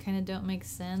things that kind of don't make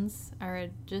sense, are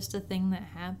just a thing that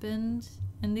happened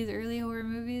in these early horror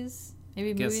movies.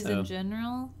 Maybe movies in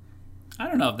general. I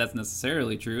don't know if that's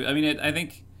necessarily true. I mean, I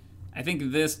think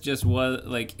this just was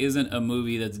like isn't a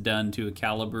movie that's done to a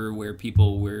caliber where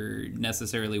people were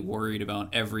necessarily worried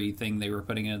about everything they were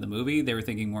putting into the movie. They were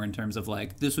thinking more in terms of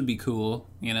like, this would be cool,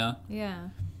 you know? Yeah.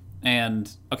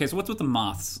 And okay, so what's with the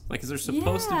moths? Like, is there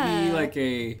supposed to be like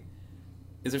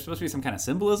is there supposed to be some kind of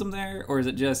symbolism there, or is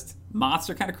it just moths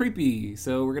are kind of creepy,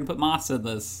 so we're gonna put moths in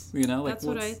this? You know, like that's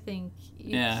what I think.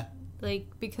 Like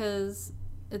because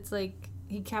it's like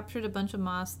he captured a bunch of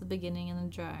moths at the beginning in the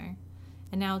jar,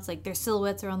 and now it's like their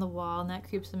silhouettes are on the wall, and that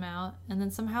creeps them out. And then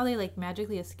somehow they like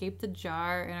magically escape the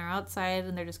jar and are outside,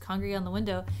 and they're just congregating on the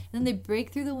window. And then they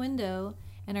break through the window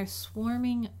and are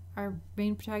swarming our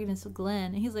main protagonist,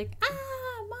 Glenn. And he's like,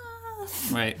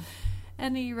 moths! Right.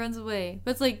 And he runs away.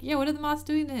 But it's like, yeah, what are the moths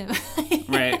doing to him?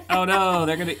 Right. Oh no,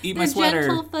 they're gonna eat my sweater.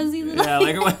 Gentle, fuzzy little. Yeah,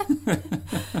 like what?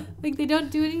 Like they don't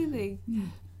do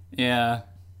anything. Yeah.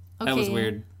 That was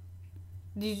weird.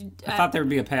 I thought there would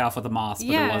be a payoff with the moths,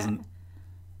 but there wasn't.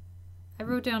 I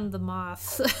wrote down the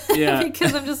moths. Yeah.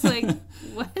 Because I'm just like,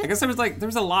 what? I guess there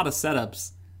was a lot of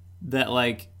setups that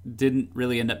like didn't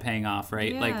really end up paying off,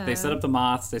 right? Yeah. Like they set up the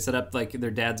moths, they set up like their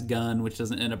dad's gun, which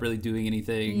doesn't end up really doing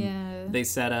anything. Yeah. They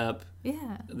set up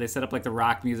like the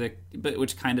rock music, but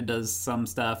which kind of does some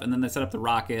stuff, and then they set up the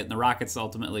rocket, and the rocket's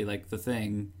ultimately like the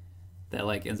thing that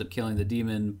like ends up killing the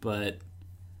demon. But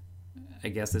I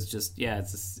guess it's just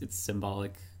it's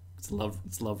symbolic. It's love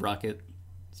rocket.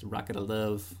 It's a rocket of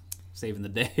love saving the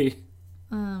day.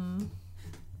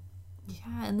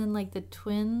 Yeah, and then like the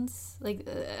twins, like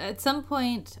at some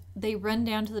point they run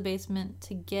down to the basement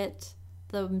to get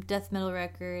the death metal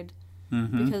record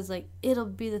because like it'll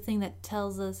be the thing that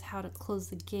tells us how to close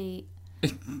the gate.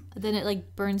 Then it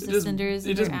like burns to cinders.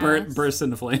 It just bursts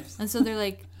into flames. And so they're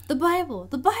like, the Bible,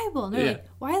 and they're like,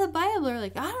 why the Bible? They're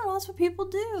like, I don't know, that's what people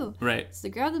do. Right. So they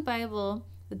grab the Bible.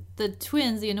 The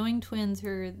twins, the annoying twins who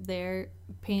are there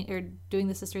doing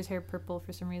the sister's hair purple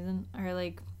for some reason, are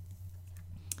like,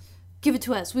 give it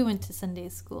to us. We went to Sunday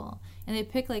school. And they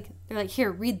pick they're like,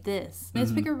 here, read this. They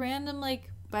just pick a random like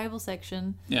Bible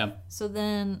section. Yeah. So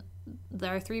then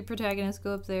our three protagonists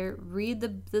go up there, read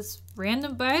this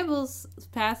random Bible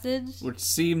passage. Which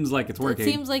seems like it's working.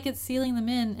 It seems like it's sealing them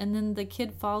in, and then the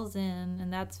kid falls in,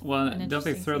 and that's don't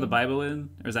they throw the Bible in?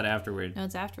 Or is that afterward? No,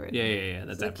 it's afterward. Yeah.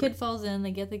 That's afterward. The kid falls in,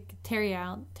 they get Terry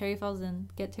out. Terry falls in,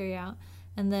 get Terry out.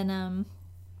 And then,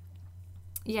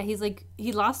 he's like,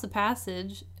 he lost the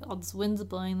passage. All this wind's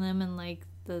blowing them, and like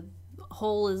the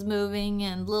hole is moving,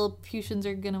 and little Lilliputians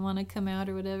are gonna want to come out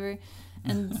or whatever.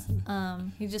 And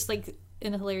he just like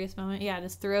in a hilarious moment,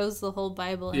 just throws the whole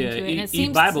Bible into it. And it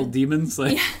seems Bible demons.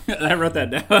 Like I wrote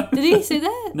that down. Did he say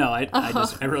that? No, I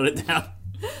wrote it down.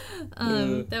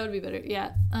 That would be better.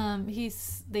 Yeah.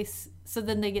 So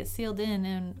then they get sealed in,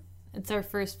 and it's our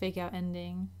first fake out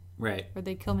ending. Right. Where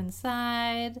they come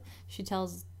inside. She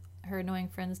tells her annoying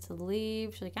friends to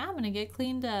leave. She's like, I'm gonna get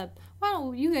cleaned up. Why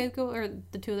don't you guys go? Or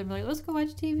the two of them are like, let's go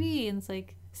watch TV. And it's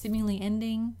like seemingly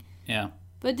ending. Yeah.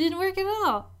 But it didn't work at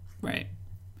all. Right.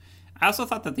 I also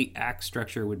thought that the act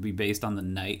structure would be based on the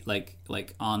night, like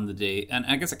on the day, and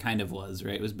I guess it kind of was,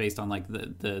 right? It was based on like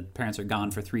the parents are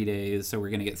gone for 3 days, so we're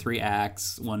gonna get 3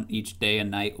 acts. One each day and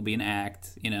night will be an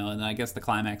act, and I guess the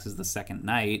climax is the second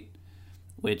night,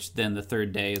 which then the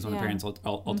third day is when the parents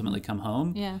ultimately come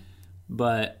home. Yeah.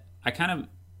 But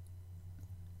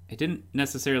it didn't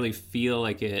necessarily feel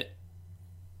like it.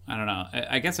 I don't know.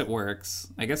 I guess it works.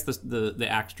 I guess the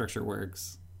act structure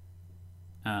works.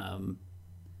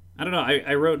 I don't know.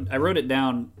 I wrote it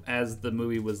down as the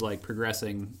movie was like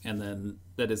progressing, and then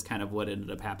that is kind of what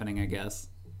ended up happening, I guess.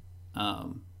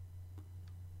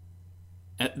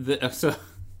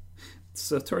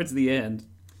 So towards the end,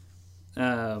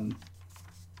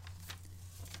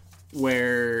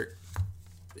 where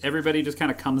everybody just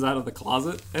kind of comes out of the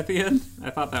closet at the end, I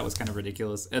thought that was kind of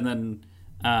ridiculous, and then.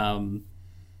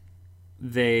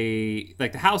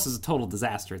 The house is a total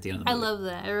disaster at the end of the movie. I love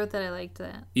that. I wrote that. I liked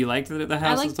that. You liked that the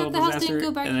house is a total disaster? I liked that the house didn't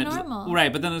go back to normal.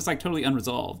 Right, but then it's like totally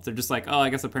unresolved. They're just like, oh,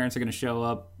 I guess the parents are going to show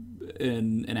up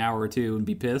in an hour or two and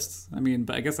be pissed. I mean,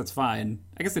 but I guess that's fine.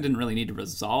 I guess they didn't really need to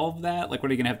resolve that. Like, what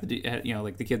are you going to have to do?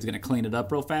 Like the kid's going to clean it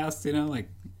up real fast, like...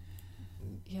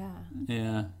 Yeah.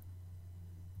 Yeah.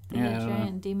 They had a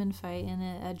giant demon fight, and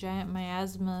a giant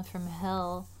miasma from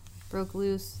hell broke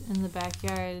loose in the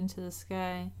backyard into the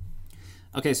sky.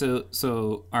 Okay,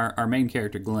 so our main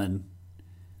character, Glenn,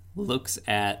 looks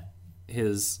at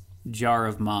his jar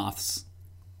of moths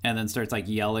and then starts like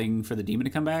yelling for the demon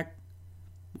to come back.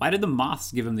 Why did the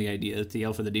moths give him the idea to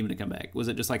yell for the demon to come back? Was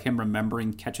it just like him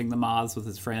remembering catching the moths with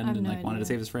his friend and like wanted to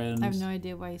save his friend? I have no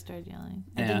idea why he started yelling.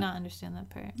 I did not understand that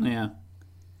part. Yeah.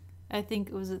 I think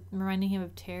it was reminding him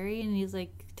of Terry, and he's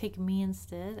like, take me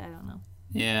instead. I don't know.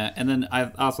 Yeah, and then I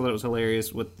also thought it was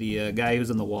hilarious with the guy who's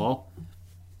in the wall.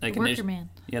 Like the worker man.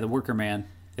 Yeah, the worker man.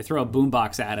 They throw a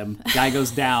boombox at him. Guy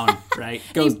goes down, right?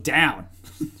 Goes down.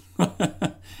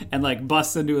 And like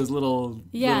busts into his little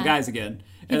guys again.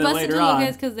 He and then busted later little on,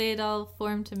 guys because they had all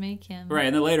formed to make him. Right,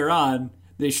 and then later on,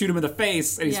 they shoot him in the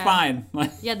face, and he's fine.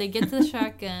 Yeah, they get to the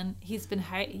shotgun. He's been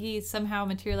he somehow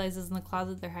materializes in the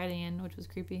closet they're hiding in, which was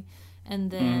creepy.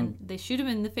 And then they shoot him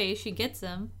in the face. She gets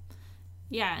him.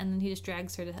 Yeah, and then he just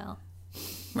drags her to hell.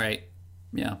 Right.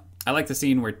 Yeah. I like the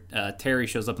scene where Terry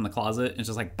shows up in the closet and is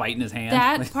just like biting his hand.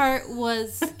 That part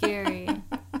was scary.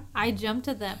 I jumped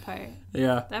at that part.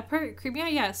 Yeah. That part creeped me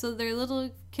out. Yeah, so their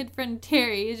little kid friend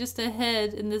Terry is just a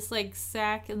head in this like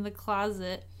sack in the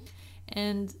closet.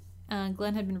 And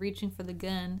Glenn had been reaching for the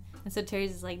gun. And so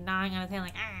Terry's just like gnawing on his hand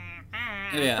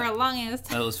like, for a long ass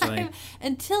time. That was funny.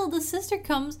 Until the sister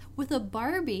comes with a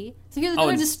Barbie. So here's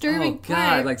another disturbing part.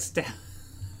 Oh, God, like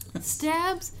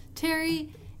stabs Terry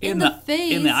in the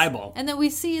face. In the eyeball. And then we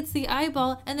see it's the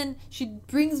eyeball. And then she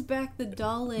brings back the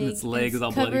doll leg. Its leg is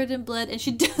all covered bloody. in blood. And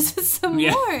she does it some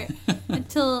more.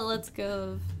 Until it lets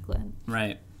go of Glenn.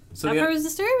 Right. So that part was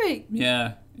disturbing.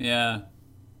 Yeah, yeah.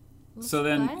 So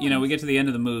then, we get to the end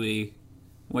of the movie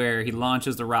where he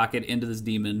launches the rocket into this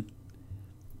demon.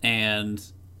 And...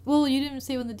 Well, you didn't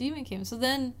say when the demon came. So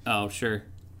then... Oh, sure.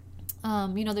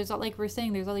 There's all, like we're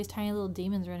saying, there's all these tiny little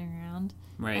demons running around.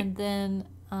 Right. And then...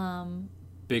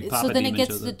 Big Papa so then demon it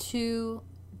gets shows the up. 2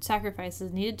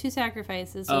 sacrifices. Needed 2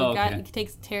 sacrifices. So it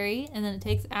takes Terry, and then it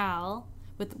takes Al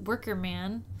with Worker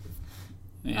Man.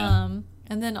 Yeah.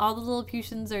 And then all the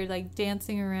Lilliputians are like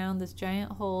dancing around this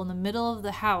giant hole in the middle of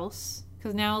the house.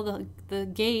 Because now the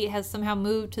gate has somehow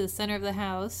moved to the center of the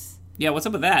house. Yeah, what's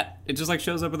up with that? It just like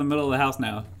shows up in the middle of the house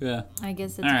now. Yeah. I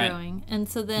guess it's growing. And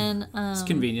so then... it's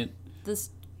convenient.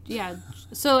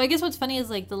 So I guess what's funny is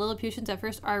like the Lilliputians at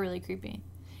first are really creepy.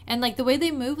 And like the way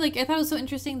they move, like I thought it was so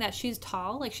interesting that she's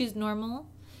tall, like she's normal.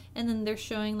 And then they're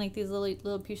showing like these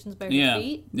Lilliputians by her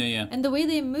feet. Yeah. And the way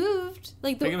they moved,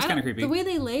 like it was kind of creepy. The way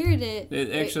they layered it.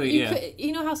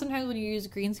 You know how sometimes when you use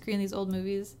green screen in these old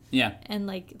movies. Yeah. And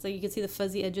like it's like you can see the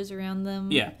fuzzy edges around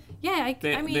them. Yeah. Yeah.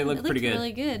 I mean, they look pretty good.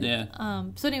 Really good. Yeah.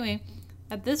 So anyway,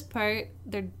 at this part,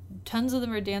 tons of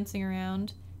them are dancing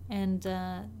around, and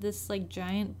this like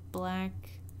giant black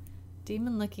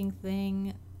demon-looking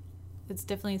thing. It's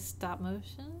definitely stop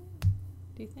motion.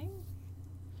 Do you think?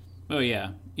 Oh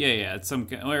yeah. It's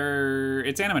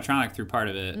it's animatronic through part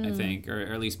of it, I think, or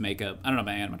at least makeup. I don't know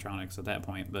about animatronics at that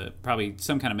point, but probably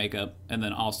some kind of makeup, and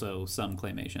then also some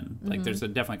claymation. Like there's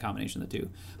definitely a combination of the two.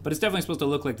 But it's definitely supposed to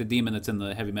look like the demon that's in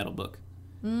the heavy metal book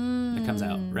that comes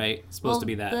out, right? It's supposed to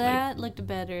be that. That looked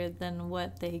better than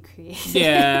what they created.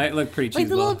 Yeah, it looked pretty cheesy. Like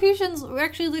the Lilliputians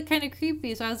actually look kind of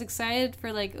creepy, so I was excited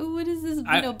for like, oh, what is this?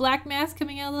 Black mask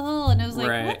coming out of the hole, and I was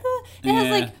like, what the? It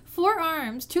has like 4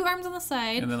 arms, 2 arms on the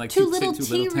side, and then like two little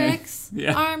T-Rex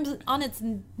yeah. arms on its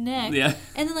neck, yeah.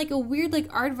 and then like a weird like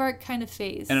aardvark kind of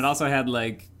face. And it also had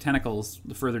like tentacles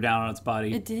further down on its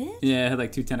body. It did? Yeah, it had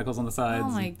like 2 tentacles on the sides.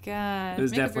 Oh my god. It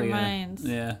was Make definitely up your minds.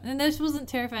 Yeah. And this wasn't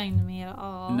terrifying to me at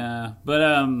all. No. But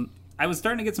I was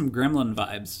starting to get some Gremlin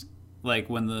vibes. Like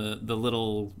when the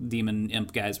little demon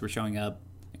imp guys were showing up.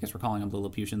 I guess we're calling them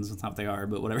Lilliputians. That's not what they are,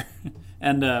 but whatever.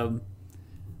 And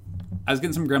I was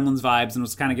getting some Gremlins vibes and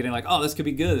was kind of getting like, oh, this could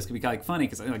be good. This could be kind of like funny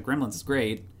because I think like Gremlins is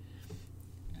great.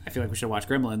 I feel like we should watch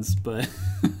Gremlins, but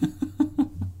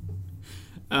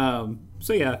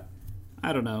so yeah,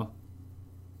 I don't know.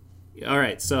 All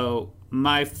right, so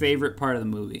my favorite part of the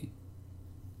movie.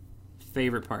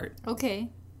 Favorite part. Okay,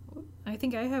 I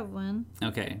think I have one.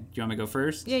 Okay, do you want me to go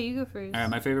first? Yeah, you go first. All right,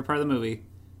 my favorite part of the movie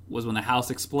was when the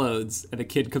house explodes and the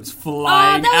kid comes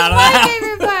flying out of the the house. my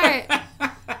favorite part.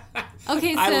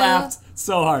 Okay, so... I laughed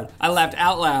so hard. I laughed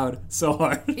out loud so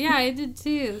hard. Yeah, I did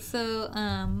too.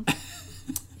 So,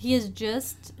 he has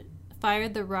just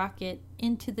fired the rocket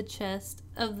into the chest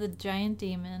of the giant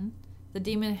demon. The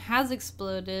demon has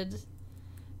exploded.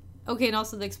 Okay, and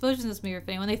also the explosion in this movie are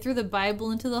funny. When they threw the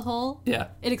Bible into the hole, yeah,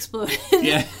 it exploded.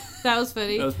 Yeah. That was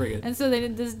funny. That was pretty good. And so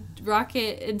this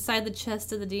rocket inside the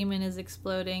chest of the demon is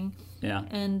exploding. Yeah.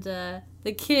 And the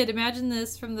kid, imagine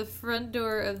this from the front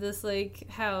door of this like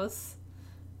house.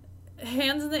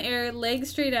 Hands in the air, legs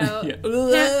straight out, yeah.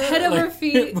 Head over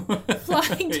feet,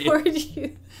 flying toward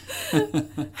you.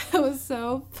 That was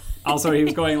so funny. Also, he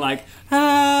was going like,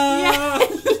 ah!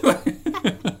 Yeah.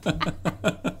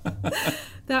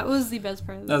 That was the best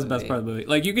part of the movie. That was the best part of the movie.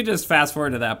 Like, you could just fast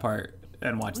forward to that part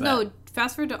and watch that. No,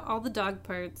 fast forward to all the dog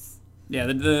parts. Yeah,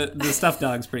 the stuffed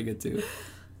dog's pretty good, too.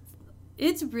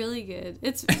 It's really good.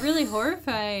 It's really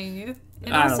horrifying.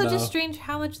 And I don't also know. just strange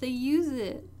how much they use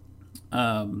it.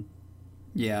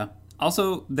 Yeah.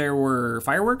 Also, there were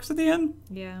fireworks at the end.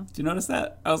 Yeah. Did you notice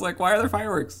that? I was like, why are there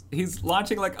fireworks? He's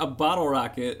launching like a bottle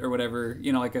rocket or whatever,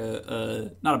 you know, like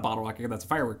not a bottle rocket, that's a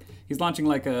firework. He's launching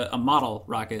like a model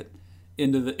rocket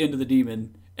into the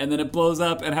demon, and then it blows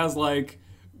up and has like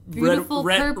red, Beautiful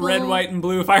purple. white, and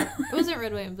blue fireworks. It wasn't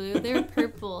red, white, and blue. They were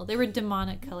purple. They were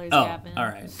demonic colors, Oh, Gavin. all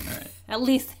right. At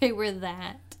least they were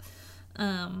that.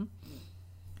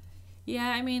 Yeah,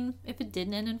 I mean, if it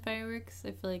didn't end in fireworks,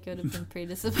 I feel like I would have been pretty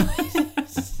disappointed.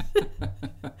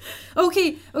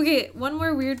 Okay, one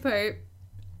more weird part.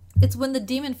 It's when the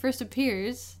demon first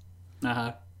appears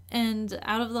and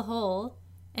out of the hole,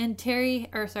 and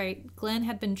Glenn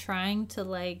had been trying to,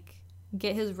 like,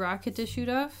 get his rocket to shoot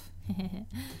off.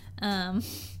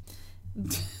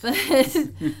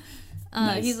 But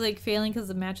Nice. he's like failing because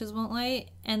the matches won't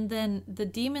light, and then the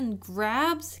demon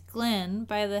grabs Glenn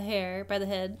by the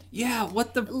head, Yeah,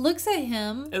 what the... looks at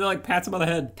him, And then like pats him on the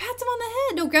head. pats him on the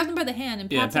head. No, grabs him by the hand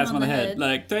and Yeah, pats him on the head.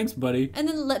 Like, thanks, buddy. And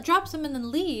then drops him and then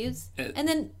leaves. And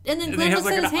then And Glenn he has looks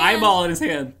like at an his hand. eyeball in his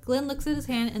hand. Glenn looks at his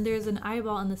hand, and there's an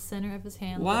eyeball in the center of his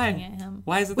hand Why? looking at him.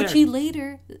 Why is it Which there? he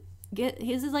later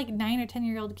his is like 9 or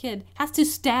 10-year-old kid has to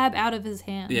stab out of his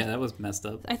hand. Yeah, that was messed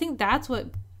up. I think that's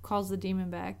what calls the demon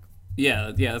back.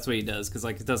 Yeah, that's what he does, because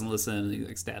like he doesn't listen and he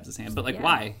like stabs his hand. But like, Yeah.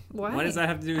 why? Why? Why does that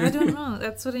have to do? I don't know.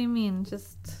 That's what I mean.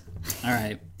 Just All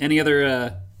right. Any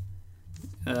other?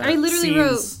 I literally scenes?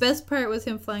 wrote best part was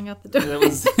him flying out the door. That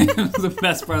was the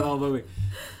best part of the whole movie.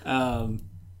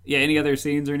 Yeah. Any other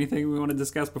scenes or anything we want to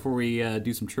discuss before we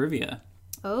do some trivia?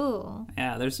 Oh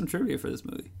Yeah, there's some trivia for this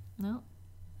movie. no.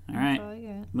 All right. Oh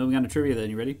yeah. Moving on to trivia. Then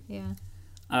you ready? Yeah.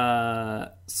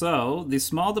 So the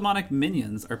small demonic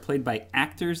minions are played by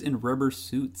actors in rubber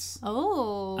suits.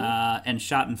 Oh. And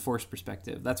shot in forced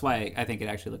perspective. That's why I think it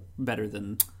actually looked better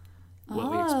than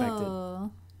what we expected.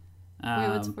 Wait,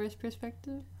 what's first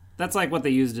perspective? That's like what they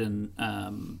used in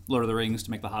Lord of the Rings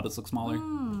to make the hobbits look smaller.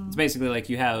 It's basically like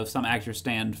you have some actors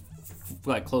stand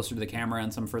like closer to the camera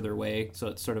and some further away, so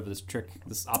it's sort of this trick,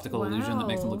 this optical illusion that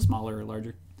makes them look smaller or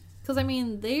larger. Because I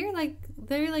mean, they're like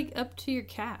up to your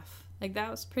calf. Like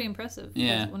that was pretty impressive.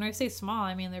 Yeah. When I say small,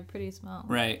 I mean they're pretty small.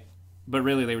 Right. But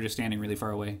really, they were just standing really far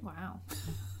away. Wow.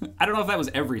 I don't know if that was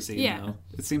every scene, though.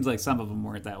 It seems like some of them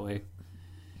weren't that way.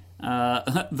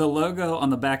 The logo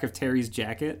on the back of Terry's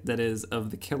jacket, that is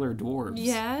of the Killer Dwarves,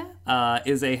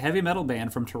 is a heavy metal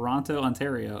band from Toronto,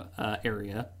 Ontario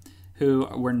area, who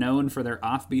were known for their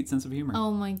offbeat sense of humor.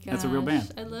 Oh my god. That's a real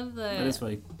band. I love that. That is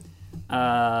funny.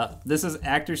 This is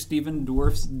actor Stephen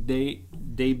Dwarf's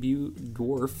debut.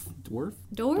 Dwarf.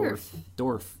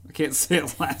 I can't say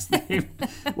his last name.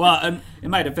 Well,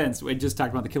 in my defense, we just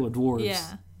talked about the Killer Dwarves.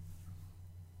 Yeah.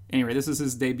 Anyway, this is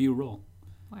his debut role.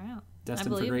 Wow.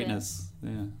 Destined for greatness.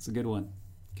 Yeah, it's a good one.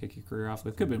 Kick your career off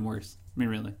with. Could have been worse. I mean,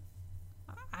 really.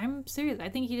 I'm serious. I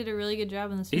think he did a really good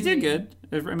job in this He movie. did good.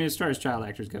 I mean, as far as child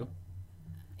actors go.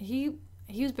 He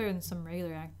was better than some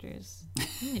regular actors.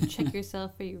 You need to check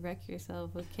yourself or you wreck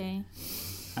yourself, okay?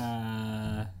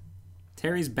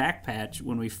 Terry's back patch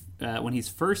when he's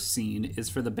first seen is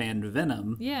for the band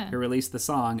Venom, who released the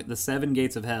song "The Seven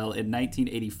Gates of Hell" in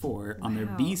 1984 on their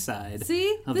B-side.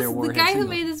 See, of their Warhead the guy single. who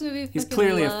made this movie. He's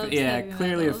clearly a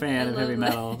fan I of heavy love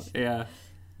metal. Yeah.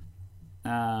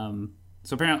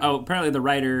 So apparently the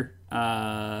writer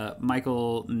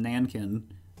Michael Nankin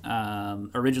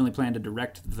originally planned to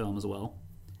direct the film as well.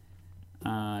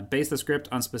 Based the script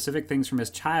on specific things from his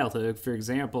childhood. For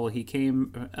example, he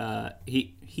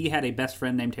had a best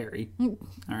friend named Terry. All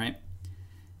right.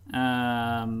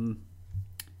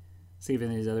 See if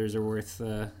any of these others are worth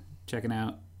checking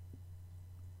out.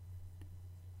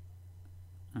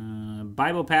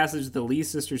 Bible passage the Lee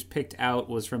sisters picked out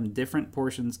was from different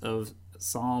portions of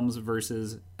Psalms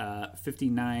verses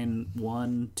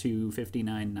 59:1 to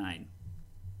 59:9.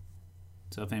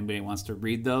 So if anybody wants to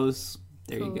read those,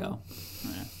 there you go.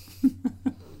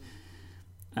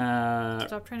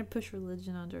 Stop trying to push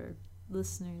religion onto our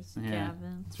listeners,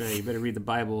 Gavin. That's right. You better read the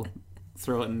Bible.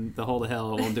 Throw it in the hole to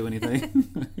hell. It won't do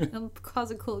anything. It'll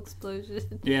cause a cool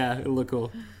explosion. Yeah, it'll look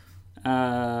cool.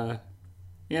 Yeah,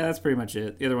 that's pretty much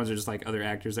it. The other ones are just like other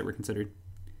actors that were considered.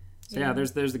 So yeah,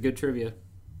 there's the good trivia.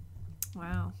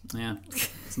 Wow. Yeah,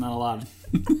 it's not a lot.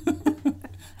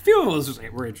 A few of those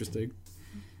were interesting.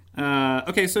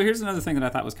 Okay, so here's another thing that I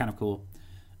thought was kind of cool.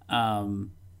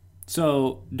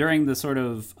 So during the sort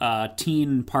of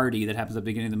teen party that happens at the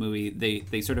beginning of the movie,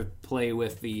 they sort of play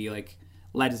with the like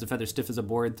light as a feather, stiff as a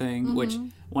board thing. Which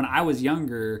when I was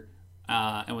younger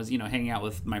and was hanging out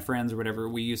with my friends or whatever,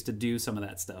 we used to do some of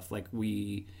that stuff. Like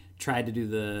we tried to do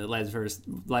the light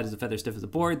as a feather, stiff as a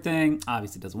board thing.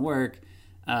 Obviously, it doesn't work.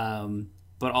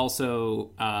 But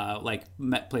also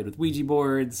played with Ouija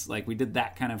boards. Like we did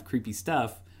that kind of creepy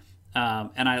stuff.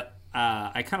 And I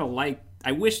kind of like.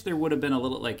 I wish there would have been a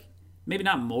little like. Maybe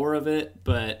not more of it,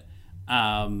 but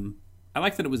I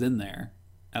like that it was in there.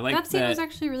 I like that scene was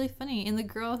actually really funny. And the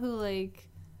girl who like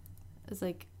is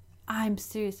like, I'm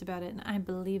serious about it and I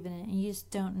believe in it and you just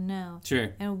don't know.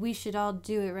 Sure. And we should all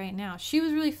do it right now. She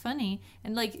was really funny.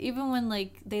 And like even when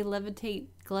like they levitate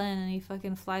Glenn and he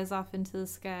fucking flies off into the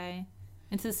sky,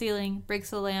 into the ceiling, breaks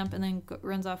the lamp, and then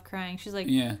runs off crying. She's like,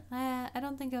 yeah, I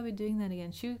don't think I'll be doing that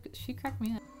again. She cracked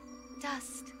me up.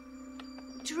 Dust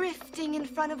drifting in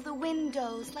front of the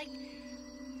windows like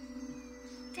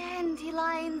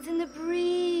dandelions in the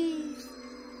breeze.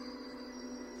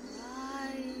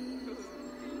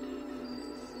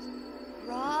 Rise,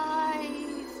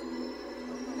 rise.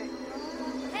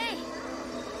 Hey,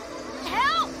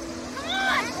 help! Come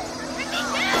on, bring me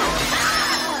down!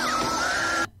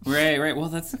 Right. Well,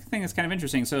 that's the thing that's kind of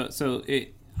interesting. So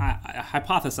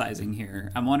hypothesizing here,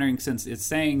 I'm wondering, since it's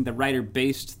saying the writer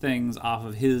based things off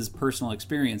of his personal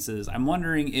experiences, I'm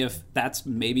wondering if that's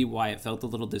maybe why it felt a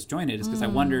little disjointed, is because I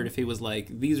wondered if he was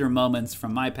like, these are moments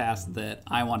from my past that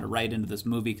I want to write into this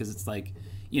movie because it's like,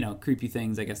 creepy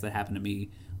things, I guess, that happened to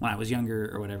me when I was younger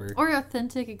or whatever. Or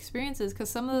authentic experiences, because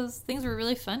some of those things were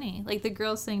really funny. Like the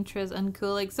girl saying Trez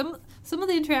uncool. Like some of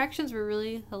the interactions were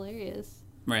really hilarious.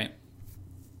 Right.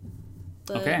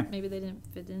 But okay. Maybe they didn't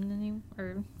fit in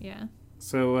or yeah.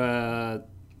 So,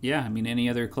 any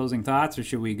other closing thoughts, or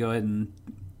should we go ahead and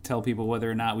tell people whether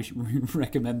or not we should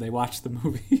recommend they watch the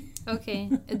movie? Okay.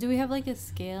 Do we have like a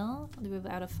scale? Do we have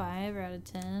out of 5 or out of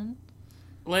 10?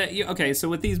 Okay, so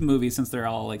with these movies, since they're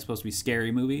all like supposed to be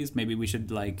scary movies, maybe we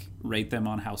should like rate them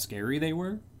on how scary they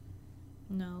were?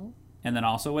 No. And then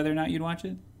also whether or not you'd watch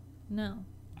it? No.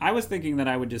 I was thinking that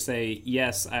I would just say,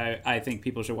 yes, I think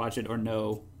people should watch it, or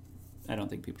no, I don't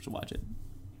think people should watch it.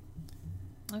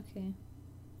 Okay.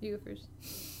 You go first.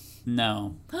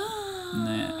 No.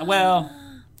 Nah. Well,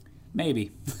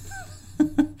 maybe.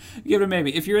 Give it a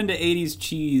maybe. If you're into 80s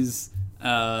cheese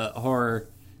horror,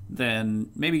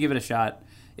 then maybe give it a shot.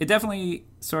 It definitely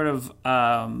sort of...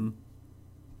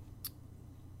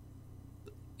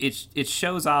 it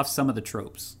shows off some of the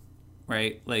tropes,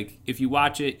 right? Like, if you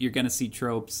watch it, you're going to see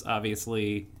tropes,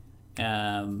 obviously.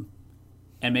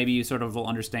 And maybe you sort of will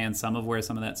understand some of where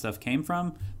some of that stuff came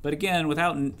from. But again,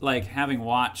 without like having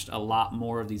watched a lot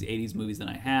more of these 80s movies than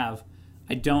I have,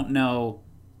 I don't know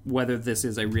whether this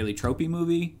is a really tropey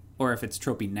movie or if it's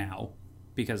tropey now,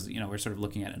 because, we're sort of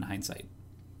looking at it in hindsight.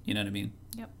 You know what I mean?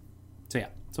 Yep. So yeah.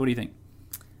 So what do you think?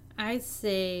 I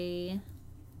say...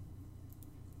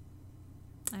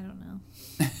 I don't know.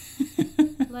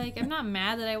 Like, I'm not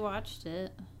mad that I watched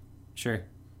it. Sure.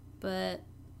 But...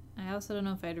 I also don't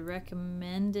know if I'd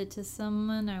recommend it to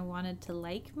someone I wanted to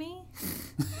like me.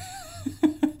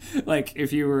 Like,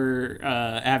 if you were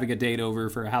having a date over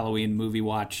for a Halloween movie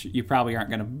watch, you probably aren't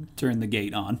going to turn the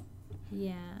gate on.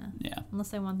 Yeah. Yeah.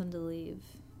 Unless I want them to leave.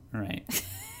 Right.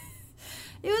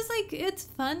 It was like, it's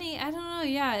funny. I don't know.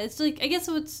 Yeah. It's like, I guess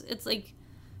it's like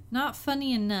not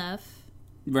funny enough.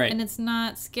 Right. And it's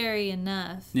not scary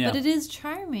enough. Yeah. But it is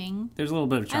charming. There's a little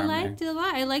bit of charm there. I liked it a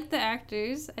lot. I liked the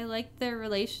actors. I liked their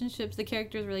relationships, the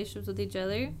characters' relationships with each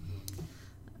other.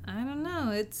 I don't know.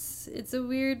 It's a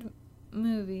weird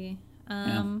movie.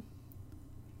 I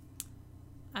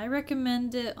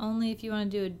recommend it only if you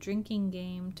want to do a drinking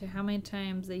game to how many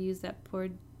times they use that poor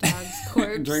dog's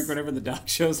corpse. Drink whenever the dog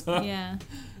shows up. Yeah.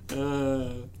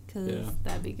 Because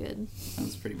that'd be good.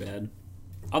 That's pretty bad.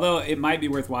 Although it might be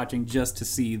worth watching just to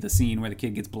see the scene where the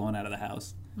kid gets blown out of the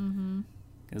house. Mm-hmm.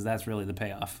 Because that's really the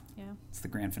payoff. Yeah. It's the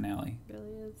grand finale. It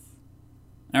really is.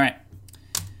 All right.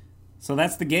 So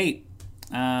that's the gate.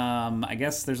 I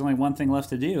guess there's only one thing left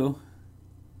to do.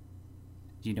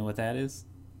 Do you know what that is?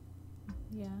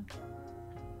 Yeah.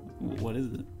 What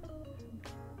is it?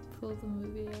 Pull the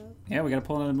movie out. Yeah, we got to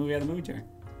pull another movie out of the movie chair.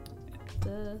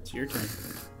 Duh. It's your turn.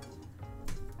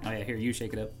 Oh, yeah, here, you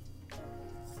shake it up.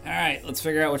 All right, let's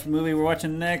figure out which movie we're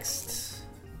watching next.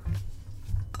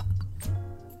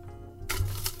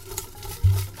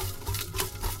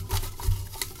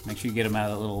 Make sure you get them out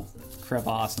of that little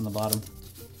crevasse in the bottom.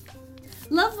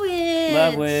 Love Witch.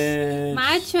 Love Witch.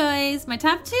 My choice. My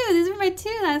top 2. These were my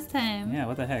 2 last time. Yeah,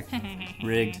 what the heck?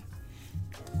 Rigged.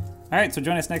 All right, so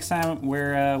join us next time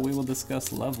where we will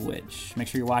discuss Love Witch. Make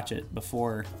sure you watch it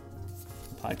before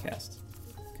the podcast,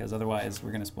 because otherwise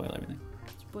we're going to spoil everything.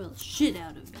 Spoil the shit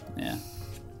out of it. Yeah.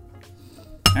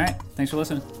 All right, thanks for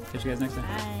listening. Catch you guys next time.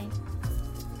 Bye.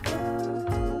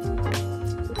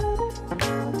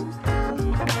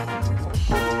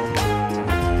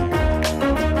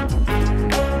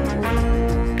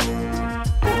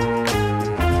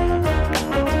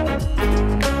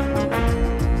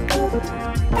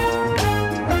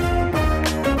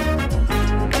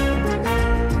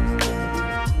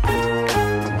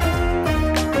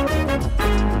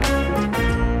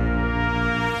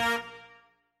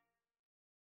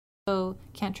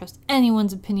 Can't trust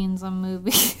anyone's opinions on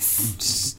movies.